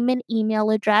your name and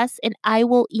email address, and I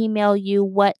will email you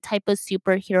what type of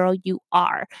superhero you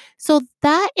are. So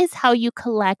that is how you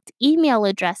collect email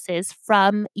addresses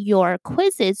from your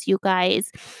quizzes, you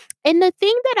guys. And the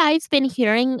thing that I've been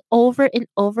hearing over and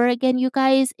over again, you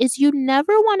guys, is you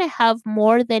never want to have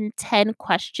more than 10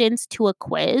 questions to a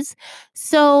quiz.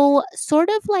 So, sort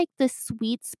of like the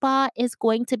sweet spot is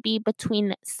going to be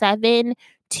between 7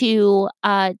 to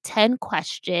 10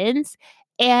 questions.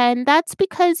 And that's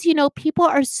because, people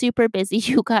are super busy,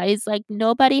 you guys. Like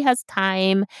nobody has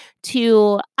time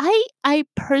to I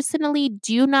personally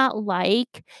do not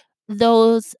like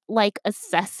those like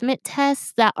assessment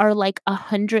tests that are like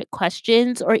 100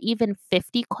 questions or even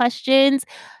 50 questions.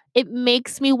 It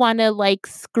makes me want to like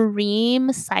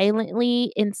scream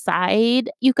silently inside,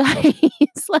 you guys.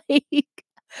 Like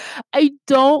I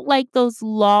don't like those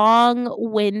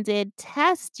long-winded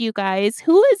tests, you guys.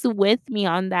 Who is with me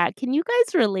on that? Can you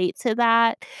guys relate to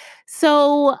that?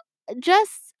 So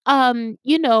just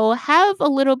have a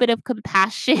little bit of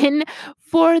compassion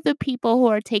for the people who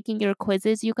are taking your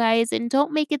quizzes, you guys, and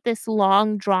don't make it this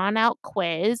long drawn out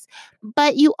quiz.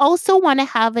 But you also want to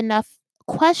have enough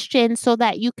questions so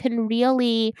that you can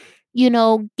really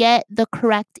get the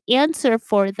correct answer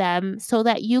for them so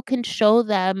that you can show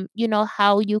them,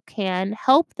 how you can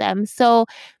help them. So,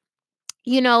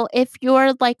 if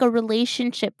you're like a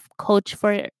relationship coach,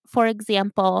 for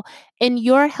example, and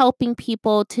you're helping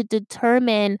people to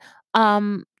determine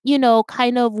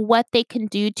kind of what they can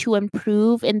do to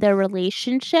improve in their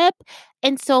relationship.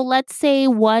 And so let's say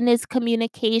one is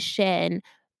communication,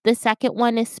 The second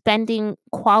one is spending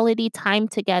quality time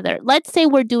together. Let's say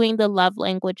we're doing the love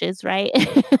languages, right?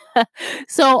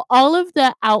 So all of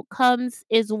the outcomes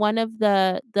is one of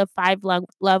the five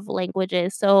love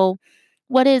languages. So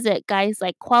what is it, guys?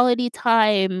 Like quality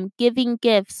time, giving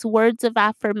gifts, words of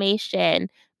affirmation,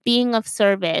 being of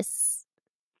service.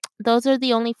 Those are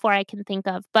the only 4 I can think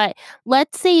of, but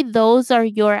let's say those are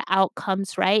your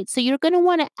outcomes, right? So you're gonna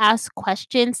wanna ask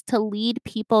questions to lead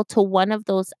people to one of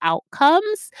those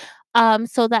outcomes,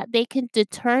 so that they can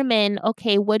determine,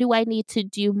 "Okay, what do I need to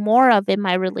do more of in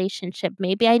my relationship?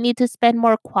 Maybe I need to spend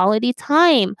more quality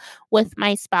time with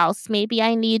my spouse. Maybe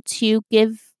I need to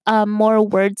give, more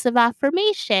words of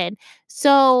affirmation."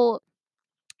 So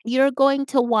you're going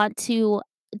to want to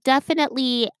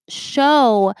definitely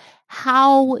show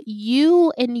how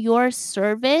you in your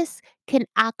service can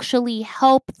actually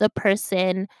help the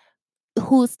person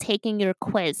who's taking your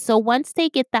quiz. So once they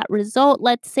get that result,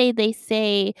 let's say they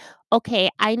say, okay,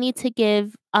 I need to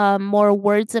give more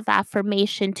words of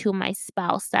affirmation to my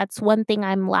spouse. That's one thing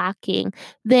I'm lacking.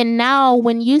 Then now,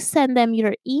 when you send them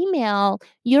your email,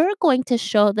 you're going to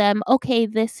show them, okay,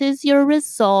 this is your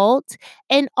result.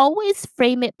 And always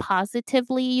frame it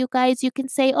positively, you guys. You can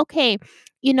say, okay,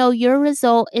 your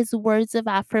result is words of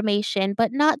affirmation,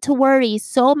 but not to worry.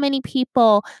 So many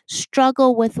people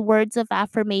struggle with words of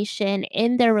affirmation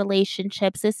in their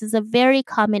relationships. This is a very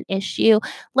common issue.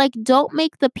 Like, don't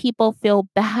make the people feel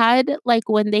bad, like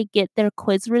when they get their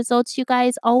quiz results, you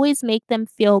guys. Always make them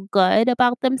feel good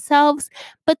about themselves,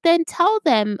 but then tell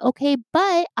them, okay,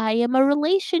 but I am a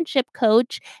relationship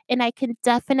coach and I can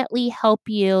definitely help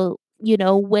you.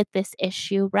 With this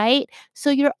issue, right?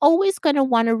 So you're always going to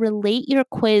want to relate your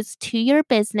quiz to your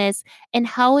business and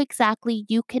how exactly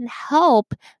you can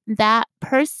help that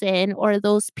person or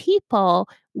those people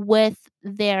with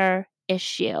their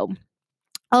issue.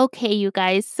 Okay, you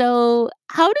guys. So,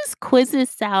 how does quizzes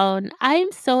sound?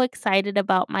 I'm so excited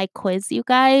about my quiz, you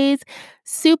guys.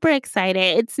 Super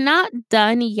excited. It's not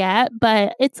done yet,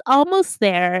 but it's almost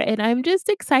there, and I'm just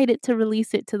excited to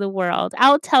release it to the world.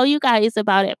 I'll tell you guys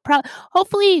about it.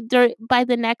 Hopefully, by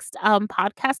the next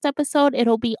podcast episode,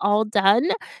 it'll be all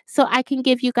done, so I can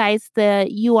give you guys the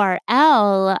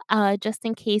URL just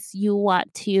in case you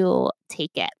want to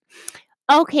take it.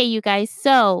 Okay, you guys.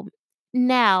 So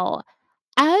now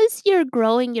as you're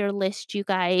growing your list, you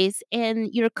guys, and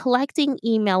you're collecting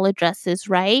email addresses,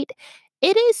 right?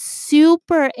 It is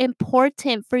super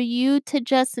important for you to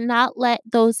just not let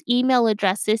those email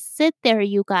addresses sit there,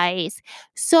 you guys.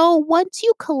 So once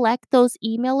you collect those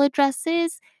email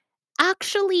addresses,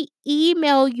 actually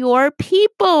email your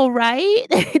people, right?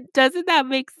 Doesn't that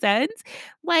make sense?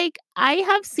 Like, I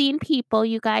have seen people,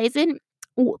 you guys, and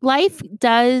life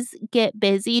does get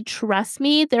busy. Trust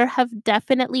me, there have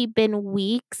definitely been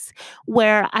weeks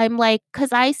where I'm like,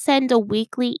 because I send a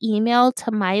weekly email to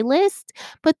my list,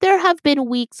 but there have been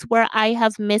weeks where I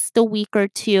have missed a week or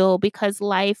two because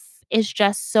life is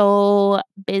just so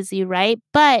busy, right?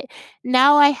 But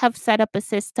now I have set up a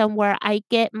system where I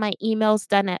get my emails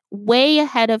done at way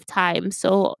ahead of time.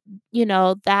 So,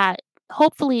 that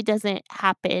hopefully doesn't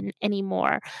happen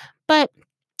anymore. But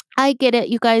I get it,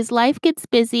 you guys. Life gets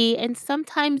busy, and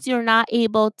sometimes you're not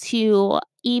able to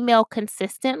email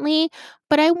consistently.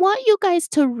 But I want you guys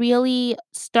to really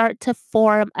start to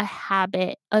form a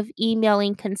habit of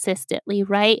emailing consistently,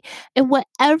 right? And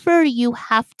whatever you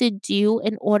have to do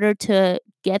in order to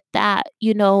get that,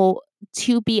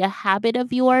 to be a habit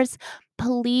of yours,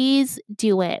 please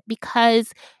do it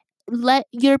because let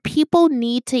your people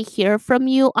need to hear from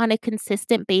you on a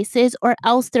consistent basis or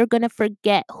else they're going to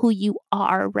forget who you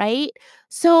are, right?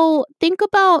 So think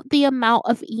about the amount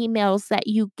of emails that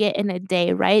you get in a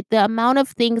day, right? The amount of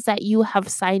things that you have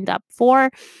signed up for.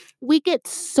 We get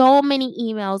so many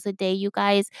emails a day, you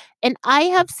guys. And I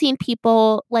have seen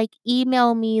people like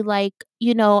email me like,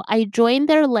 I joined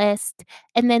their list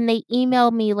and then they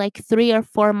email me like 3 or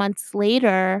 4 months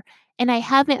later and I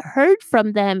haven't heard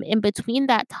from them in between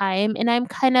that time. And I'm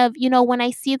kind of, when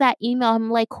I see that email, I'm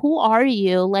like, who are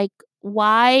you? Like,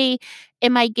 why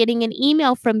am I getting an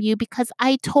email from you? Because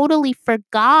I totally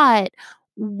forgot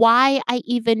why I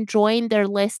even joined their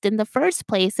list in the first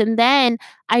place. And then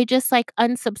I just like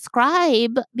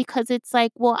unsubscribe because it's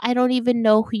like, well, I don't even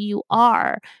know who you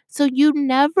are. So you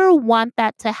never want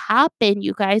that to happen,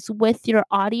 you guys, with your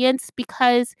audience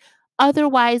because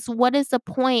otherwise, what is the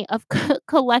point of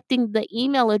collecting the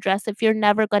email address if you're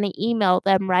never going to email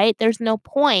them, right? There's no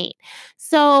point.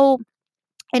 So,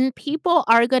 and people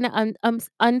are going to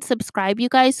unsubscribe you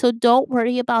guys. So don't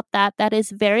worry about that. That is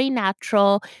very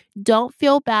natural. Don't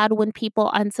feel bad when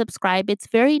people unsubscribe. It's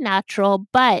very natural.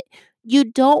 But you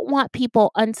don't want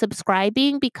people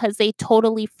unsubscribing because they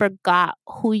totally forgot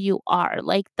who you are.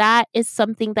 Like, that is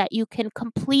something that you can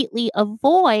completely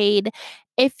avoid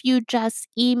if you just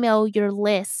email your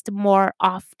list more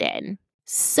often.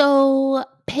 So,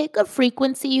 pick a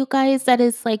frequency, you guys, that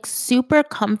is like super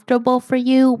comfortable for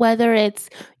you, whether it's,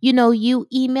 you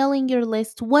emailing your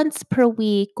list once per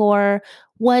week or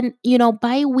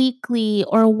bi weekly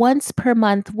or once per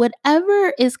month,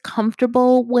 whatever is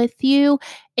comfortable with you,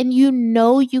 and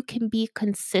you can be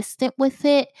consistent with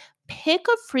it. Pick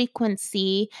a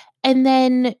frequency and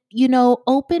then,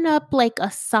 open up like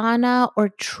Asana or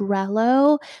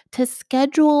Trello to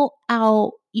schedule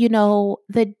out,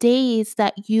 the days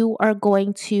that you are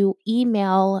going to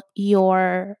email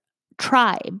your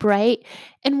tribe, right?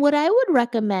 And what I would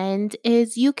recommend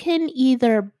is you can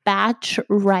either batch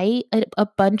write a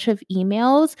bunch of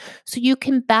emails. So you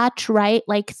can batch write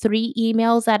like 3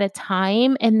 emails at a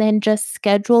time and then just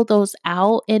schedule those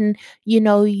out in,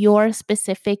 your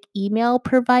specific email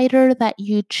provider that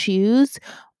you choose.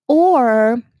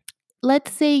 Or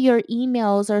let's say your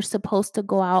emails are supposed to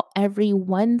go out every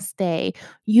Wednesday,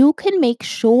 you can make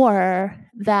sure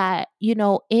that,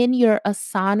 in your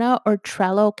Asana or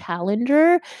Trello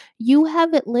calendar, you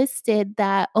have it listed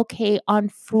that, okay, on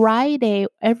Friday,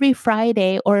 every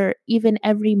Friday, or even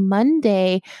every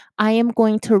Monday, I am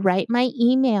going to write my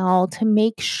email to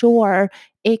make sure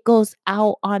it goes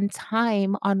out on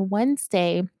time on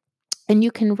Wednesday. And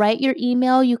you can write your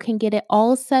email, you can get it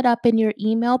all set up in your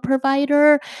email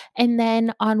provider, and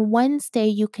then on Wednesday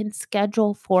you can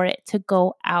schedule for it to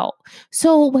go out.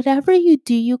 So whatever you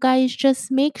do, you guys,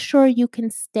 just make sure you can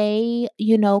stay,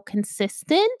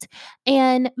 consistent,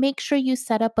 and make sure you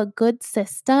set up a good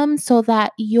system so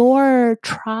that your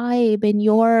tribe and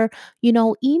your,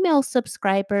 email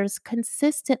subscribers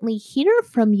consistently hear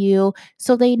from you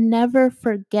so they never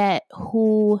forget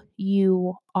who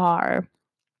you are.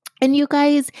 And you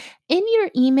guys, in your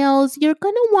emails, you're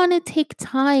going to want to take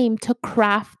time to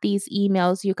craft these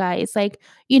emails, you guys. Like,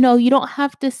 you don't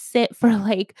have to sit for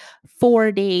like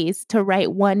 4 days to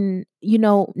write one,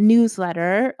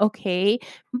 newsletter. Okay.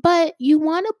 But you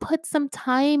want to put some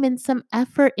time and some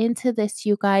effort into this,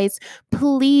 you guys.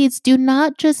 Please do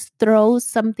not just throw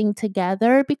something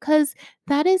together, because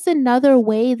that is another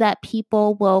way that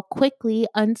people will quickly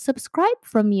unsubscribe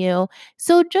from you.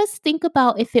 So just think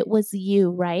about if it was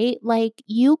you, right? Like,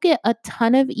 you get a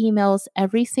ton of emails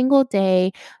every single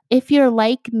day. If you're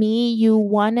like me, you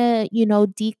want to,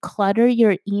 declutter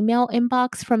your email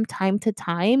inbox from time to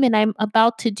time. And I'm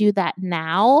about to do that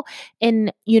now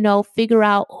and, figure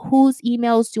out whose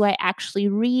emails do I actually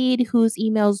read, whose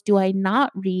emails do I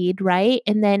not read, right?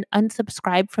 And then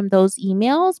unsubscribe from those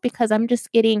emails, because I'm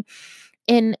just getting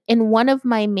in one of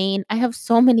my main, I have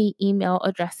so many email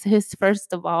addresses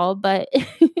first of all, but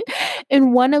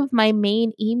in one of my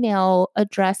main email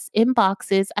address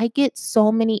inboxes, I get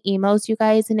so many emails, you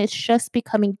guys, and it's just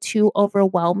becoming too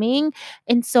overwhelming.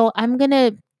 And so I'm going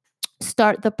to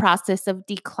start the process of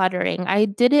decluttering. I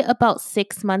did it about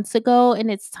 6 months ago,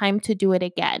 and it's time to do it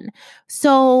again.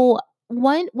 So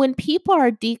when people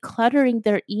are decluttering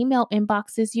their email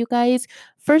inboxes, you guys,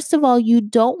 first of all, you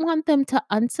don't want them to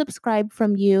unsubscribe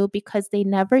from you because they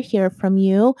never hear from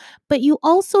you, but you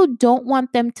also don't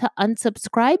want them to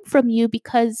unsubscribe from you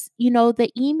because,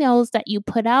 the emails that you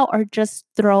put out are just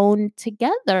thrown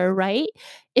together, right?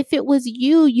 If it was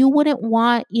you, you wouldn't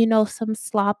want, some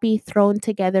sloppy thrown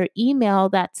together email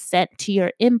that's sent to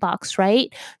your inbox,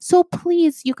 right? So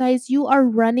please, you guys, you are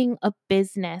running a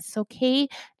business, okay?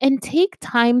 And take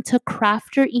time to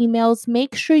craft your emails.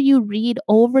 Make sure you read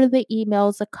over the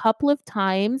emails a couple of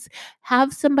times.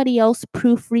 Have somebody else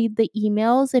proofread the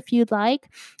emails if you'd like.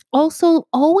 Also,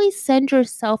 always send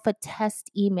yourself a test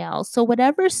email. So,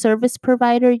 whatever service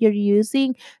provider you're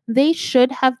using, they should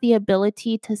have the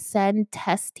ability to send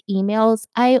test emails.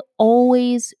 I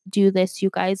always do this, you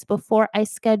guys, before I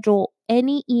schedule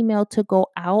any email to go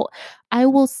out. I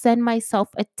will send myself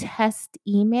a test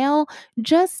email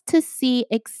just to see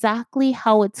exactly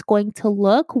how it's going to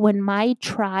look when my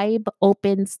tribe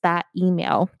opens that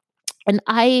email. And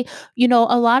a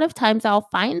lot of times I'll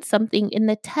find something in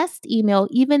the test email,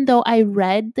 even though I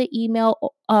read the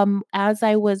email as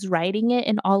I was writing it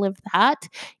and all of that,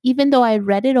 even though I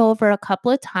read it over a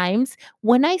couple of times,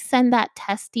 when I send that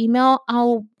test email,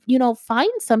 I'll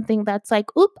find something that's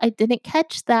like, oop, I didn't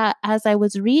catch that as I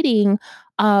was reading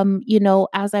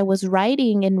as I was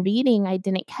writing and reading, I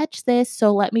didn't catch this.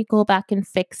 So let me go back and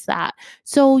fix that.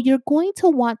 So you're going to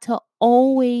want to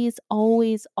always,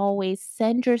 always, always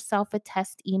send yourself a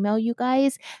test email, you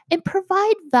guys, and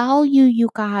provide value, you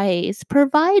guys.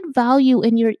 Provide value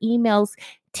in your emails.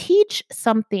 Teach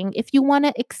something. If you want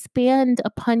to expand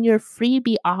upon your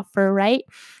freebie offer, right?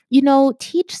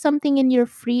 Teach something in your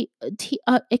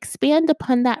expand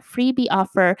upon that freebie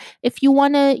offer. If you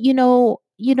want to,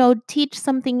 teach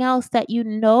something else that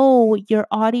your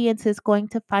audience is going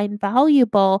to find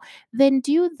valuable, then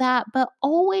do that. But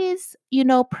always,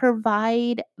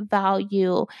 provide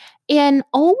value and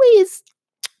always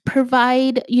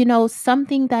provide,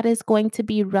 something that is going to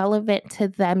be relevant to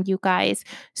them, you guys.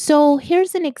 So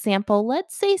here's an example.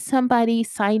 Let's say somebody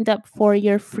signed up for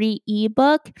your free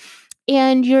ebook,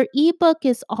 and your ebook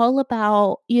is all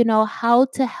about, how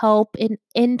to help an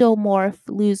endomorph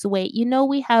lose weight.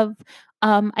 We have,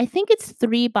 I think it's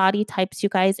three body types, you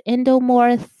guys: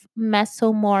 endomorph,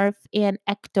 mesomorph, and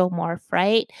ectomorph,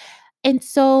 right? And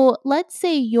so let's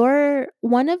say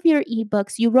one of your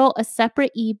ebooks, you wrote a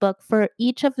separate ebook for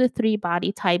each of the three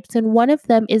body types, and one of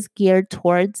them is geared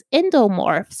towards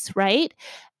endomorphs, right?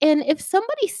 And if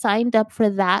somebody signed up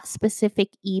for that specific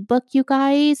ebook, you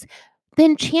guys,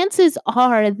 then chances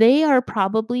are they are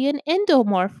probably an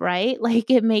endomorph, right? Like,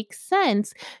 it makes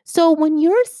sense. So when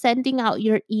you're sending out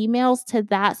your emails to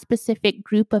that specific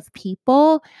group of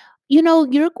people, you're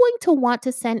going to want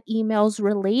to send emails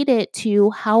related to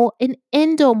how an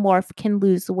endomorph can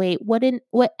lose weight,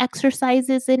 what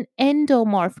exercises an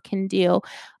endomorph can do,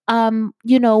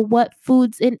 what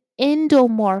foods an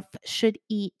endomorph should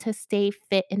eat to stay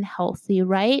fit and healthy,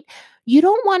 right? You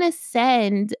don't want to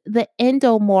send the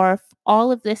endomorph all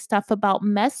of this stuff about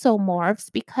mesomorphs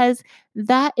because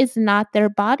that is not their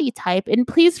body type. And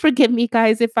please forgive me,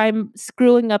 guys, if I'm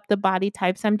screwing up the body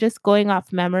types. I'm just going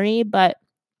off memory, but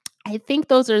I think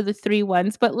those are the 3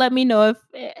 ones. But let me know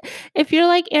if you're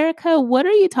like, "Erica, what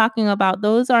are you talking about?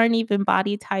 Those aren't even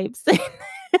body types."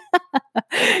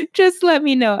 Just let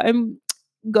me know. I'm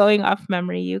going off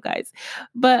memory, you guys.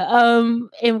 But,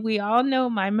 and we all know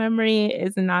my memory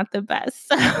is not the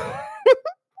best.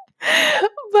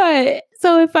 But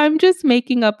so if I'm just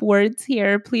making up words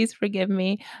here, please forgive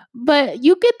me. But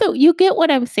you get what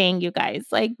I'm saying, you guys.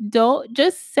 Like, don't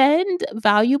just send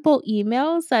valuable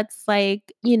emails that's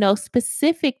like,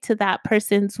 specific to that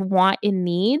person's want and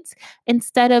needs,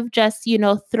 instead of just,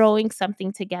 throwing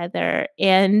something together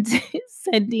and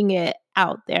sending it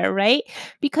out there, right?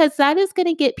 Because that is going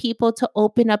to get people to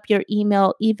open up your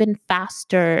email even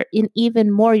faster and even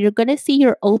more. You're going to see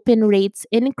your open rates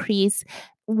increase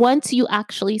once you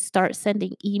actually start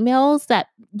sending emails that,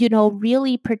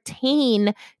 really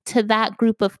pertain to that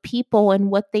group of people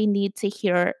and what they need to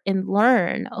hear and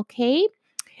learn. Okay.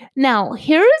 Now,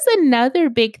 here is another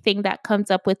big thing that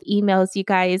comes up with emails, you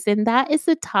guys, and that is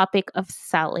the topic of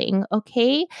selling.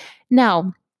 Okay.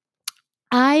 Now,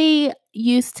 I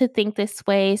used to think this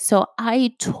way, so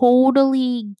I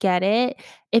totally get it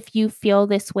if you feel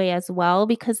this way as well,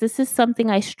 because this is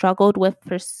something I struggled with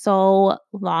for so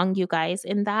long, you guys,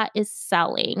 and that is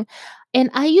selling. And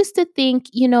I used to think,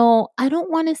 I don't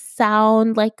want to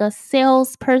sound like a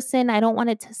salesperson. I don't want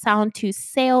it to sound too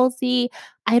salesy.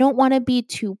 I don't want to be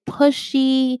too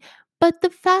pushy. But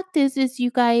the fact is you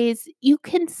guys, you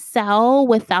can sell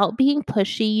without being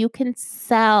pushy. You can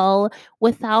sell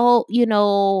without,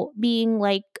 being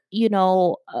like,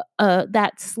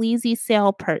 that sleazy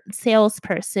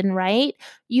salesperson, right?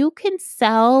 You can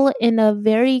sell in a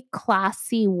very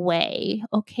classy way,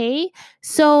 okay?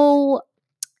 So,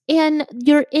 and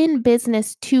you're in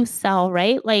business to sell,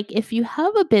 right? Like, if you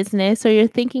have a business or you're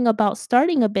thinking about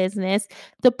starting a business,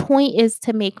 the point is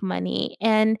to make money.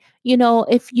 And,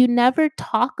 if you never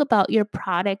talk about your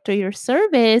product or your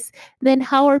service, then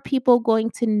how are people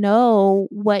going to know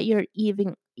what you're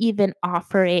even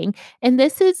offering? And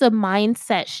this is a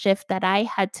mindset shift that I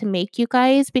had to make, you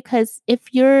guys, because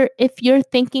if you're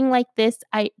thinking like this,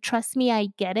 I trust me, I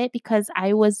get it, because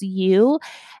I was you.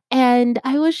 And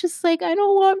I was just like, I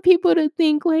don't want people to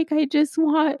think like I just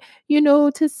want,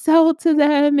 to sell to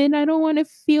them, and I don't want to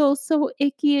feel so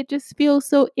icky. It just feels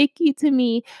so icky to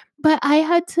me. But I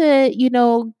had to,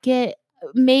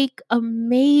 make a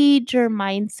major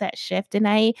mindset shift. And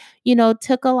I,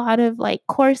 took a lot of like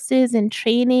courses and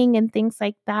training and things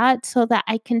like that so that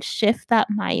I can shift that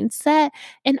mindset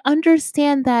and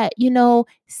understand that,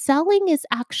 selling is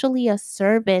actually a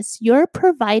service. You're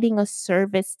providing a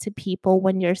service to people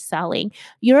when you're selling.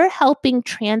 You're helping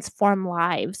transform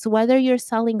lives, whether you're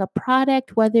selling a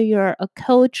product, whether you're a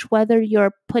coach, whether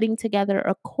you're putting together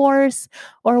a course,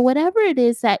 or whatever it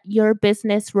is that your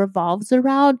business revolves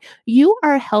around. You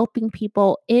are helping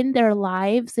people in their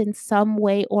lives in some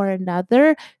way or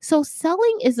another. So,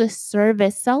 selling is a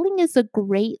service. Selling is a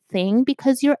great thing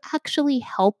because you're actually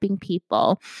helping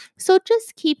people. So,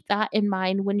 just keep that in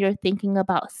mind when you're thinking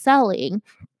about selling.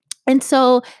 And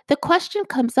so the question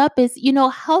comes up is,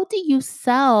 how do you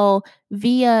sell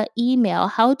via email?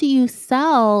 How do you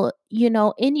sell,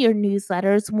 in your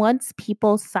newsletters once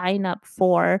people sign up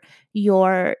for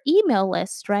your email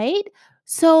list, right?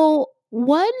 So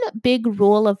one big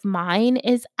rule of mine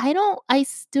is I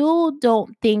still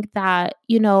don't think that,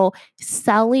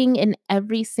 selling in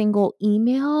every single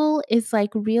email is like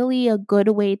really a good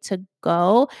way to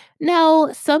go.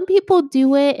 Now, some people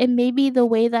do it, and maybe the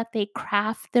way that they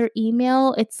craft their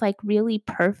email, it's like really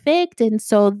perfect. And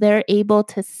so they're able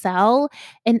to sell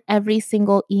in every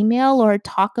single email or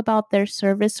talk about their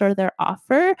service or their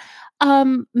offer.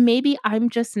 Maybe I'm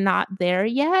just not there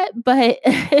yet, but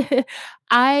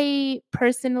I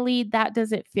personally, that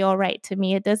doesn't feel right to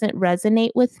me. It doesn't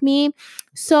resonate with me.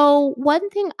 So, one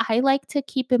thing I like to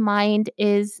keep in mind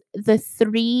is the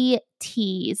three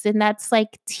T's, and that's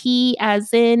like T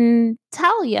as in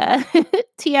Talia,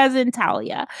 T as in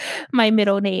Talia, my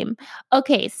middle name.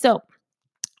 Okay, so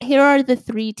here are the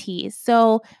three T's.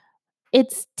 So,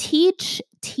 it's teach,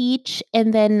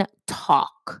 and then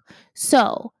talk.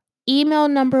 So, email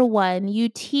number 1, you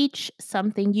teach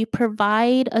something, you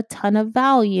provide a ton of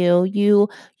value,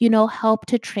 help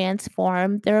to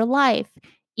transform their life.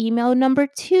 Email number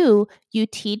 2, you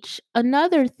teach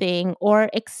another thing or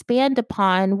expand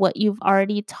upon what you've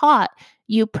already taught.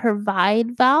 You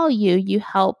provide value, you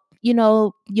help,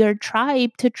 your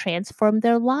tribe to transform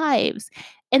their lives.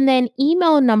 And then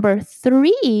email number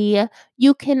 3,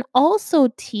 you can also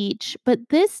teach, but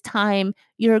this time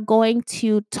you're going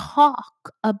to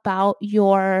talk about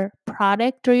your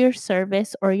product or your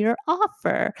service or your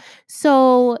offer.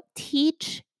 So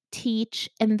teach,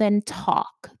 and then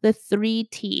talk, the three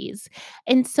T's.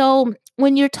 And so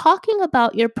when you're talking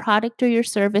about your product or your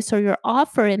service or your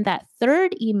offer in that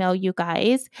third email, you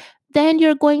guys, then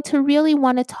you're going to really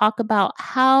want to talk about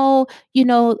how,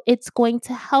 it's going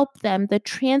to help them, the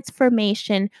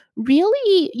transformation,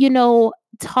 really,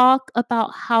 talk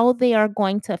about how they are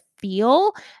going to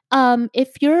feel.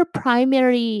 If your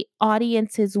primary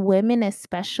audience is women,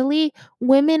 especially,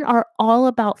 women are all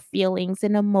about feelings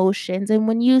and emotions. And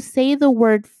when you say the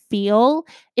word feel,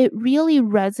 it really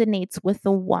resonates with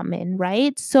a woman,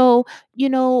 right? So,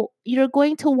 you're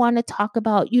going to want to talk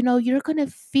about, you're going to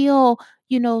feel,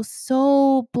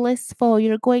 so blissful.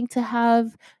 You're going to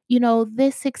have,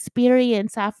 this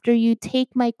experience after you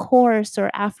take my course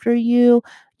or after you,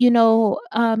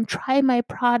 try my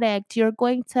product. You're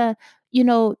going to,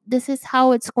 this is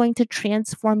how it's going to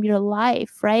transform your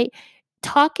life, right?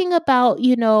 Talking about,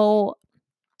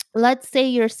 let's say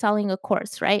you're selling a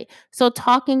course, right? So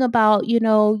talking about,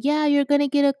 yeah, you're going to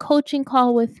get a coaching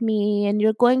call with me and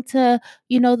you're going to,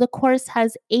 the course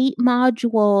has 8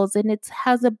 modules and it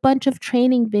has a bunch of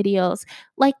training videos.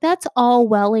 Like that's all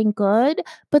well and good,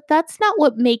 but that's not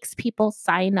what makes people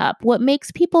sign up. What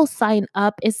makes people sign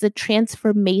up is the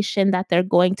transformation that they're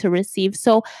going to receive.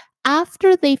 So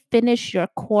after they finish your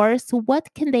course,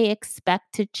 what can they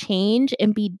expect to change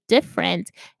and be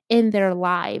different in their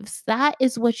lives? That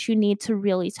is what you need to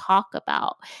really talk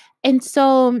about. And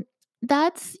so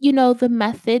that's, the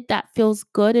method that feels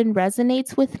good and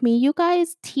resonates with me. You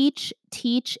guys teach,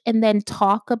 and then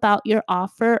talk about your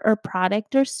offer or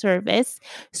product or service.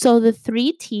 So the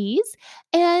three T's.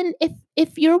 And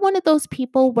if you're one of those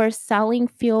people where selling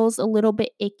feels a little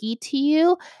bit icky to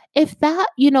you, if that,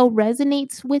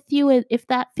 resonates with you, and if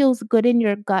that feels good in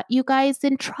your gut, you guys,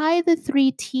 then try the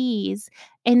three T's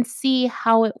and see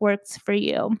how it works for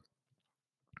you.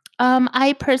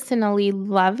 I personally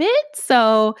love it.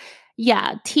 So,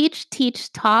 yeah, teach,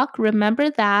 talk.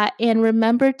 Remember that. And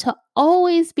remember to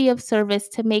always be of service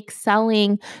to make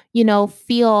selling,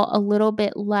 feel a little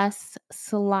bit less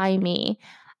slimy.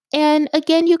 And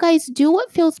again, you guys, do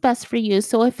what feels best for you.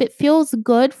 So if it feels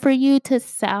good for you to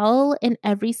sell in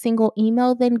every single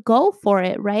email, then go for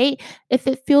it, right? If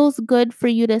it feels good for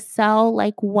you to sell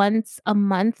like once a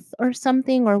month or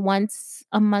something, or once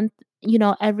a month,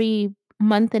 every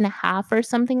month and a half or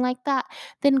something like that,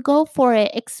 then go for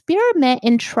it. Experiment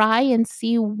and try and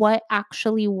see what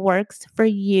actually works for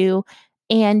you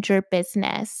and your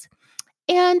business.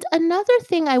 And another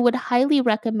thing I would highly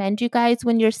recommend you guys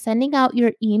when you're sending out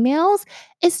your emails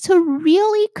is to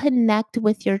really connect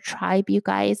with your tribe, you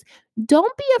guys.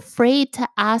 Don't be afraid to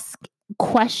ask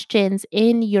questions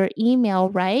in your email,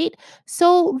 right?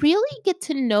 So, really get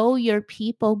to know your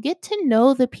people, get to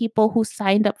know the people who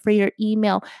signed up for your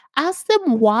email. Ask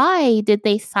them why did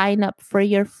they sign up for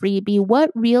your freebie? What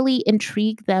really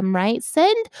intrigued them, right?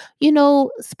 Send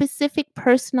specific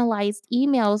personalized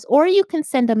emails, or you can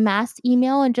send a mass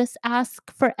email and just ask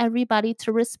for everybody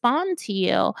to respond to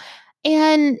you.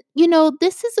 And,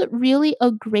 this is really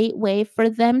a great way for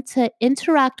them to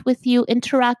interact with you,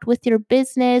 interact with your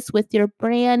business, with your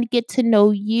brand, get to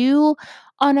know you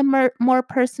on a more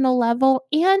personal level.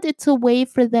 And it's a way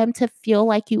for them to feel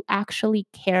like you actually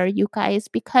care, you guys,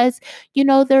 because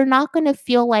they're not going to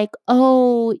feel like,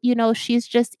 oh, she's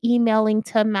just emailing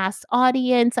to a mass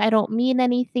audience. I don't mean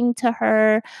anything to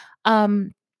her.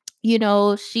 Um,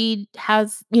 she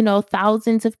has,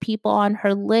 thousands of people on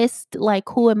her list. Like,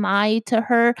 who am I to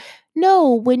her?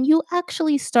 No, when you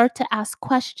actually start to ask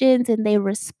questions and they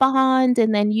respond,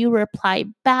 and then you reply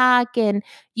back, and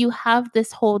you have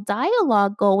this whole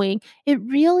dialogue going, it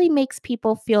really makes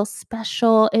people feel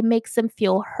special. It makes them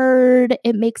feel heard.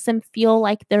 It makes them feel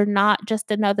like they're not just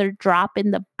another drop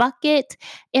in the bucket,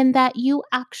 and that you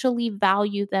actually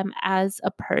value them as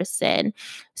a person.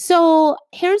 So,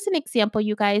 here's an example,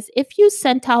 you guys. If you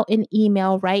sent out an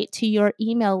email, right, to your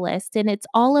email list, and it's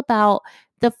all about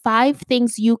the 5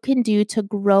 things you can do to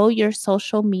grow your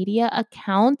social media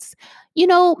accounts,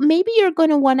 maybe you're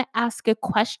going to want to ask a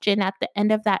question at the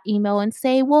end of that email and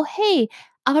say, well, hey,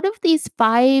 out of these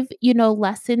 5,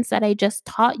 lessons that I just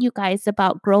taught you guys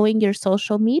about growing your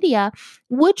social media,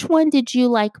 which one did you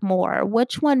like more?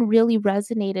 Which one really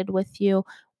resonated with you?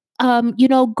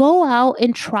 Go out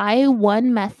and try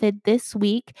one method this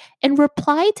week and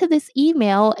reply to this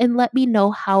email and let me know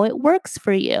how it works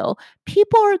for you.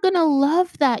 People are going to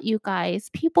love that, you guys.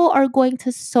 People are going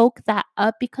to soak that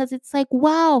up because it's like,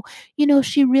 wow,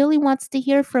 she really wants to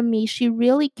hear from me. She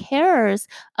really cares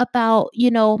about,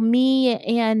 me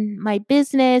and my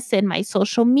business and my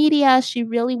social media. She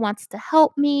really wants to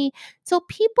help me. So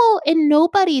people, and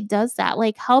nobody does that.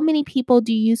 Like, how many people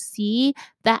do you see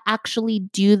that actually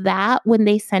do that when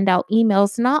they send out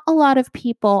emails? Not a lot of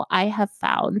people, I have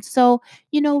found. So,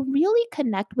 really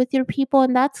connect with your people,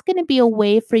 and that's going to be a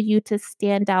way for you to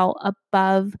stand out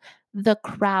above the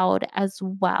crowd as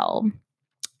well.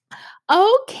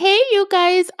 Okay, you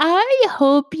guys, I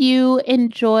hope you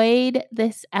enjoyed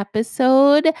this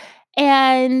episode.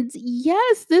 And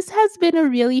yes, this has been a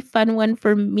really fun one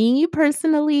for me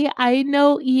personally. I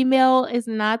know email is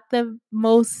not the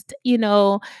most,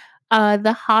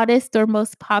 the hottest or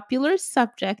most popular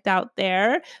subject out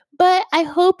there, but I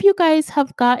hope you guys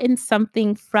have gotten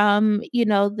something from,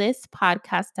 this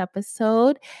podcast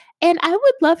episode. And I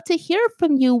would love to hear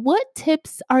from you. What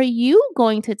tips are you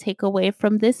going to take away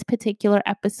from this particular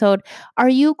episode? Are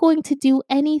you going to do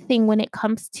anything when it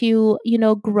comes to,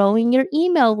 growing your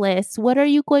email list? What are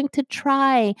you going to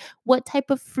try? What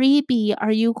type of freebie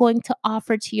are you going to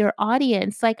offer to your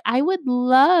audience? Like, I would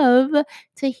love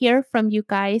to hear from you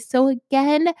guys. So,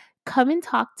 again, come and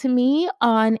talk to me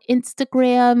on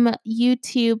Instagram,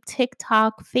 YouTube,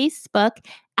 TikTok, Facebook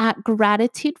at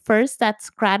Gratitude First.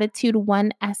 That's Gratitude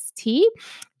 1ST.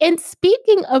 And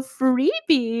speaking of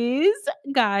freebies,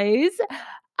 guys,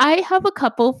 I have a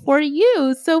couple for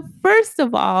you. So, first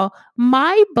of all,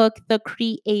 my book, The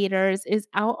Creators, is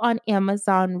out on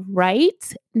Amazon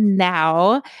right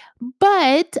now,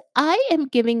 but I am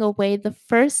giving away the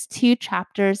first 2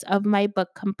 chapters of my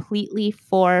book completely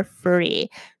for free.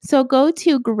 So, go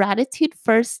to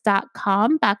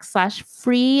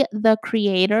gratitudefirst.com/free the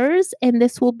creators, and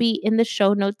this will be in the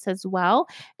show notes as well.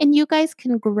 And you guys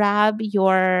can grab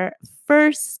your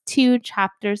first 2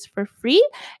 chapters for free.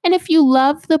 And if you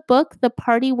love the book, the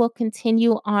party will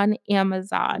continue on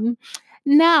Amazon.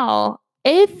 Now,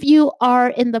 if you are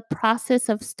in the process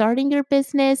of starting your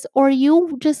business, or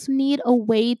you just need a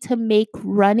way to make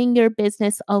running your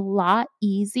business a lot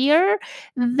easier,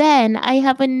 then I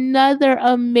have another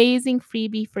amazing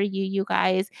freebie for you, you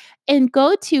guys. And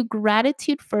go to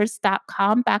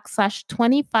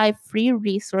gratitudefirst.com/25 free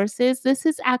resources. This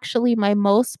is actually my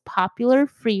most popular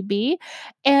freebie,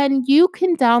 and you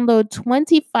can download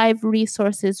 25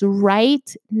 resources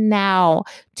right now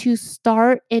to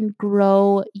start and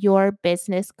grow your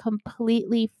business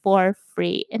completely for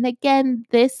free. And again,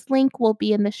 this link will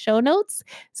be in the show notes.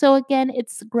 So again,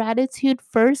 it's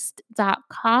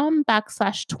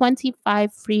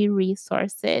gratitudefirst.com/25 free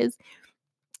resources.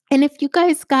 And if you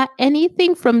guys got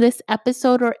anything from this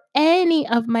episode, or any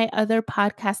of my other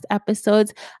podcast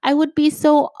episodes, I would be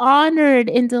so honored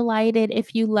and delighted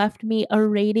if you left me a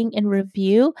rating and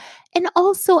review. And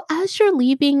also, as you're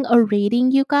leaving a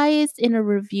rating, you guys, in a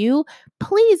review,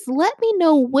 please let me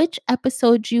know which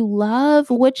episode you love,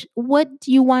 what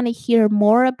do you want to hear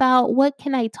more about, what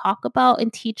can I talk about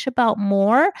and teach about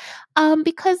more,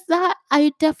 because that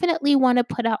I definitely want to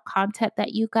put out content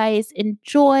that you guys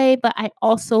enjoy, but I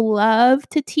also love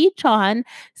to teach on.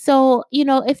 So,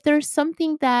 if there's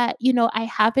something that, I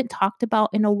haven't talked about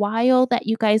in a while that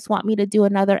you guys want me to do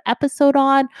another episode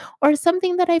on, or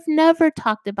something that I've never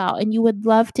talked about and you would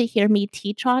love to hear me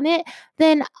teach on it,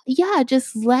 then yeah,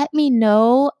 just let me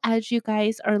know as you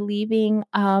guys are leaving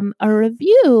a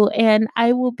review, and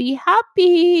I will be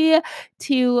happy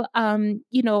to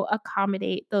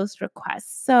accommodate those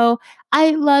requests. So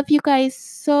I love you guys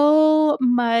so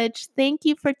much. Thank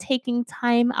you for taking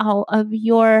time out of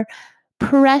your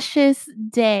precious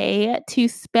day to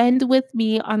spend with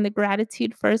me on the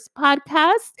Gratitude First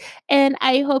podcast. And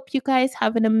I hope you guys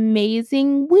have an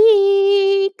amazing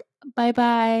week. Bye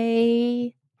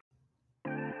bye.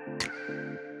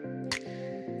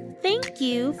 Thank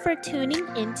you for tuning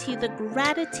into the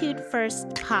Gratitude First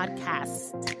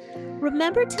podcast.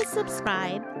 Remember to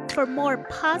subscribe for more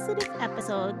positive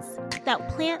episodes that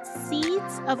plant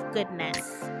seeds of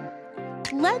goodness.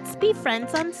 Let's be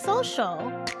friends on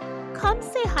social. Come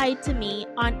say hi to me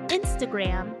on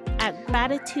Instagram at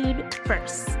Gratitude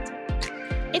First.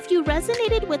 If you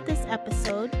resonated with this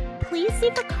episode, please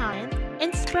leave a comment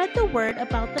and spread the word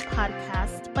about the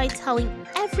podcast by telling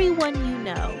everyone you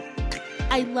know.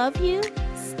 I love you,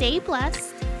 stay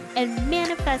blessed, and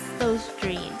manifest those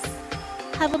dreams.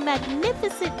 Have a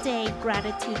magnificent day,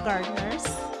 Gratitude Gardeners.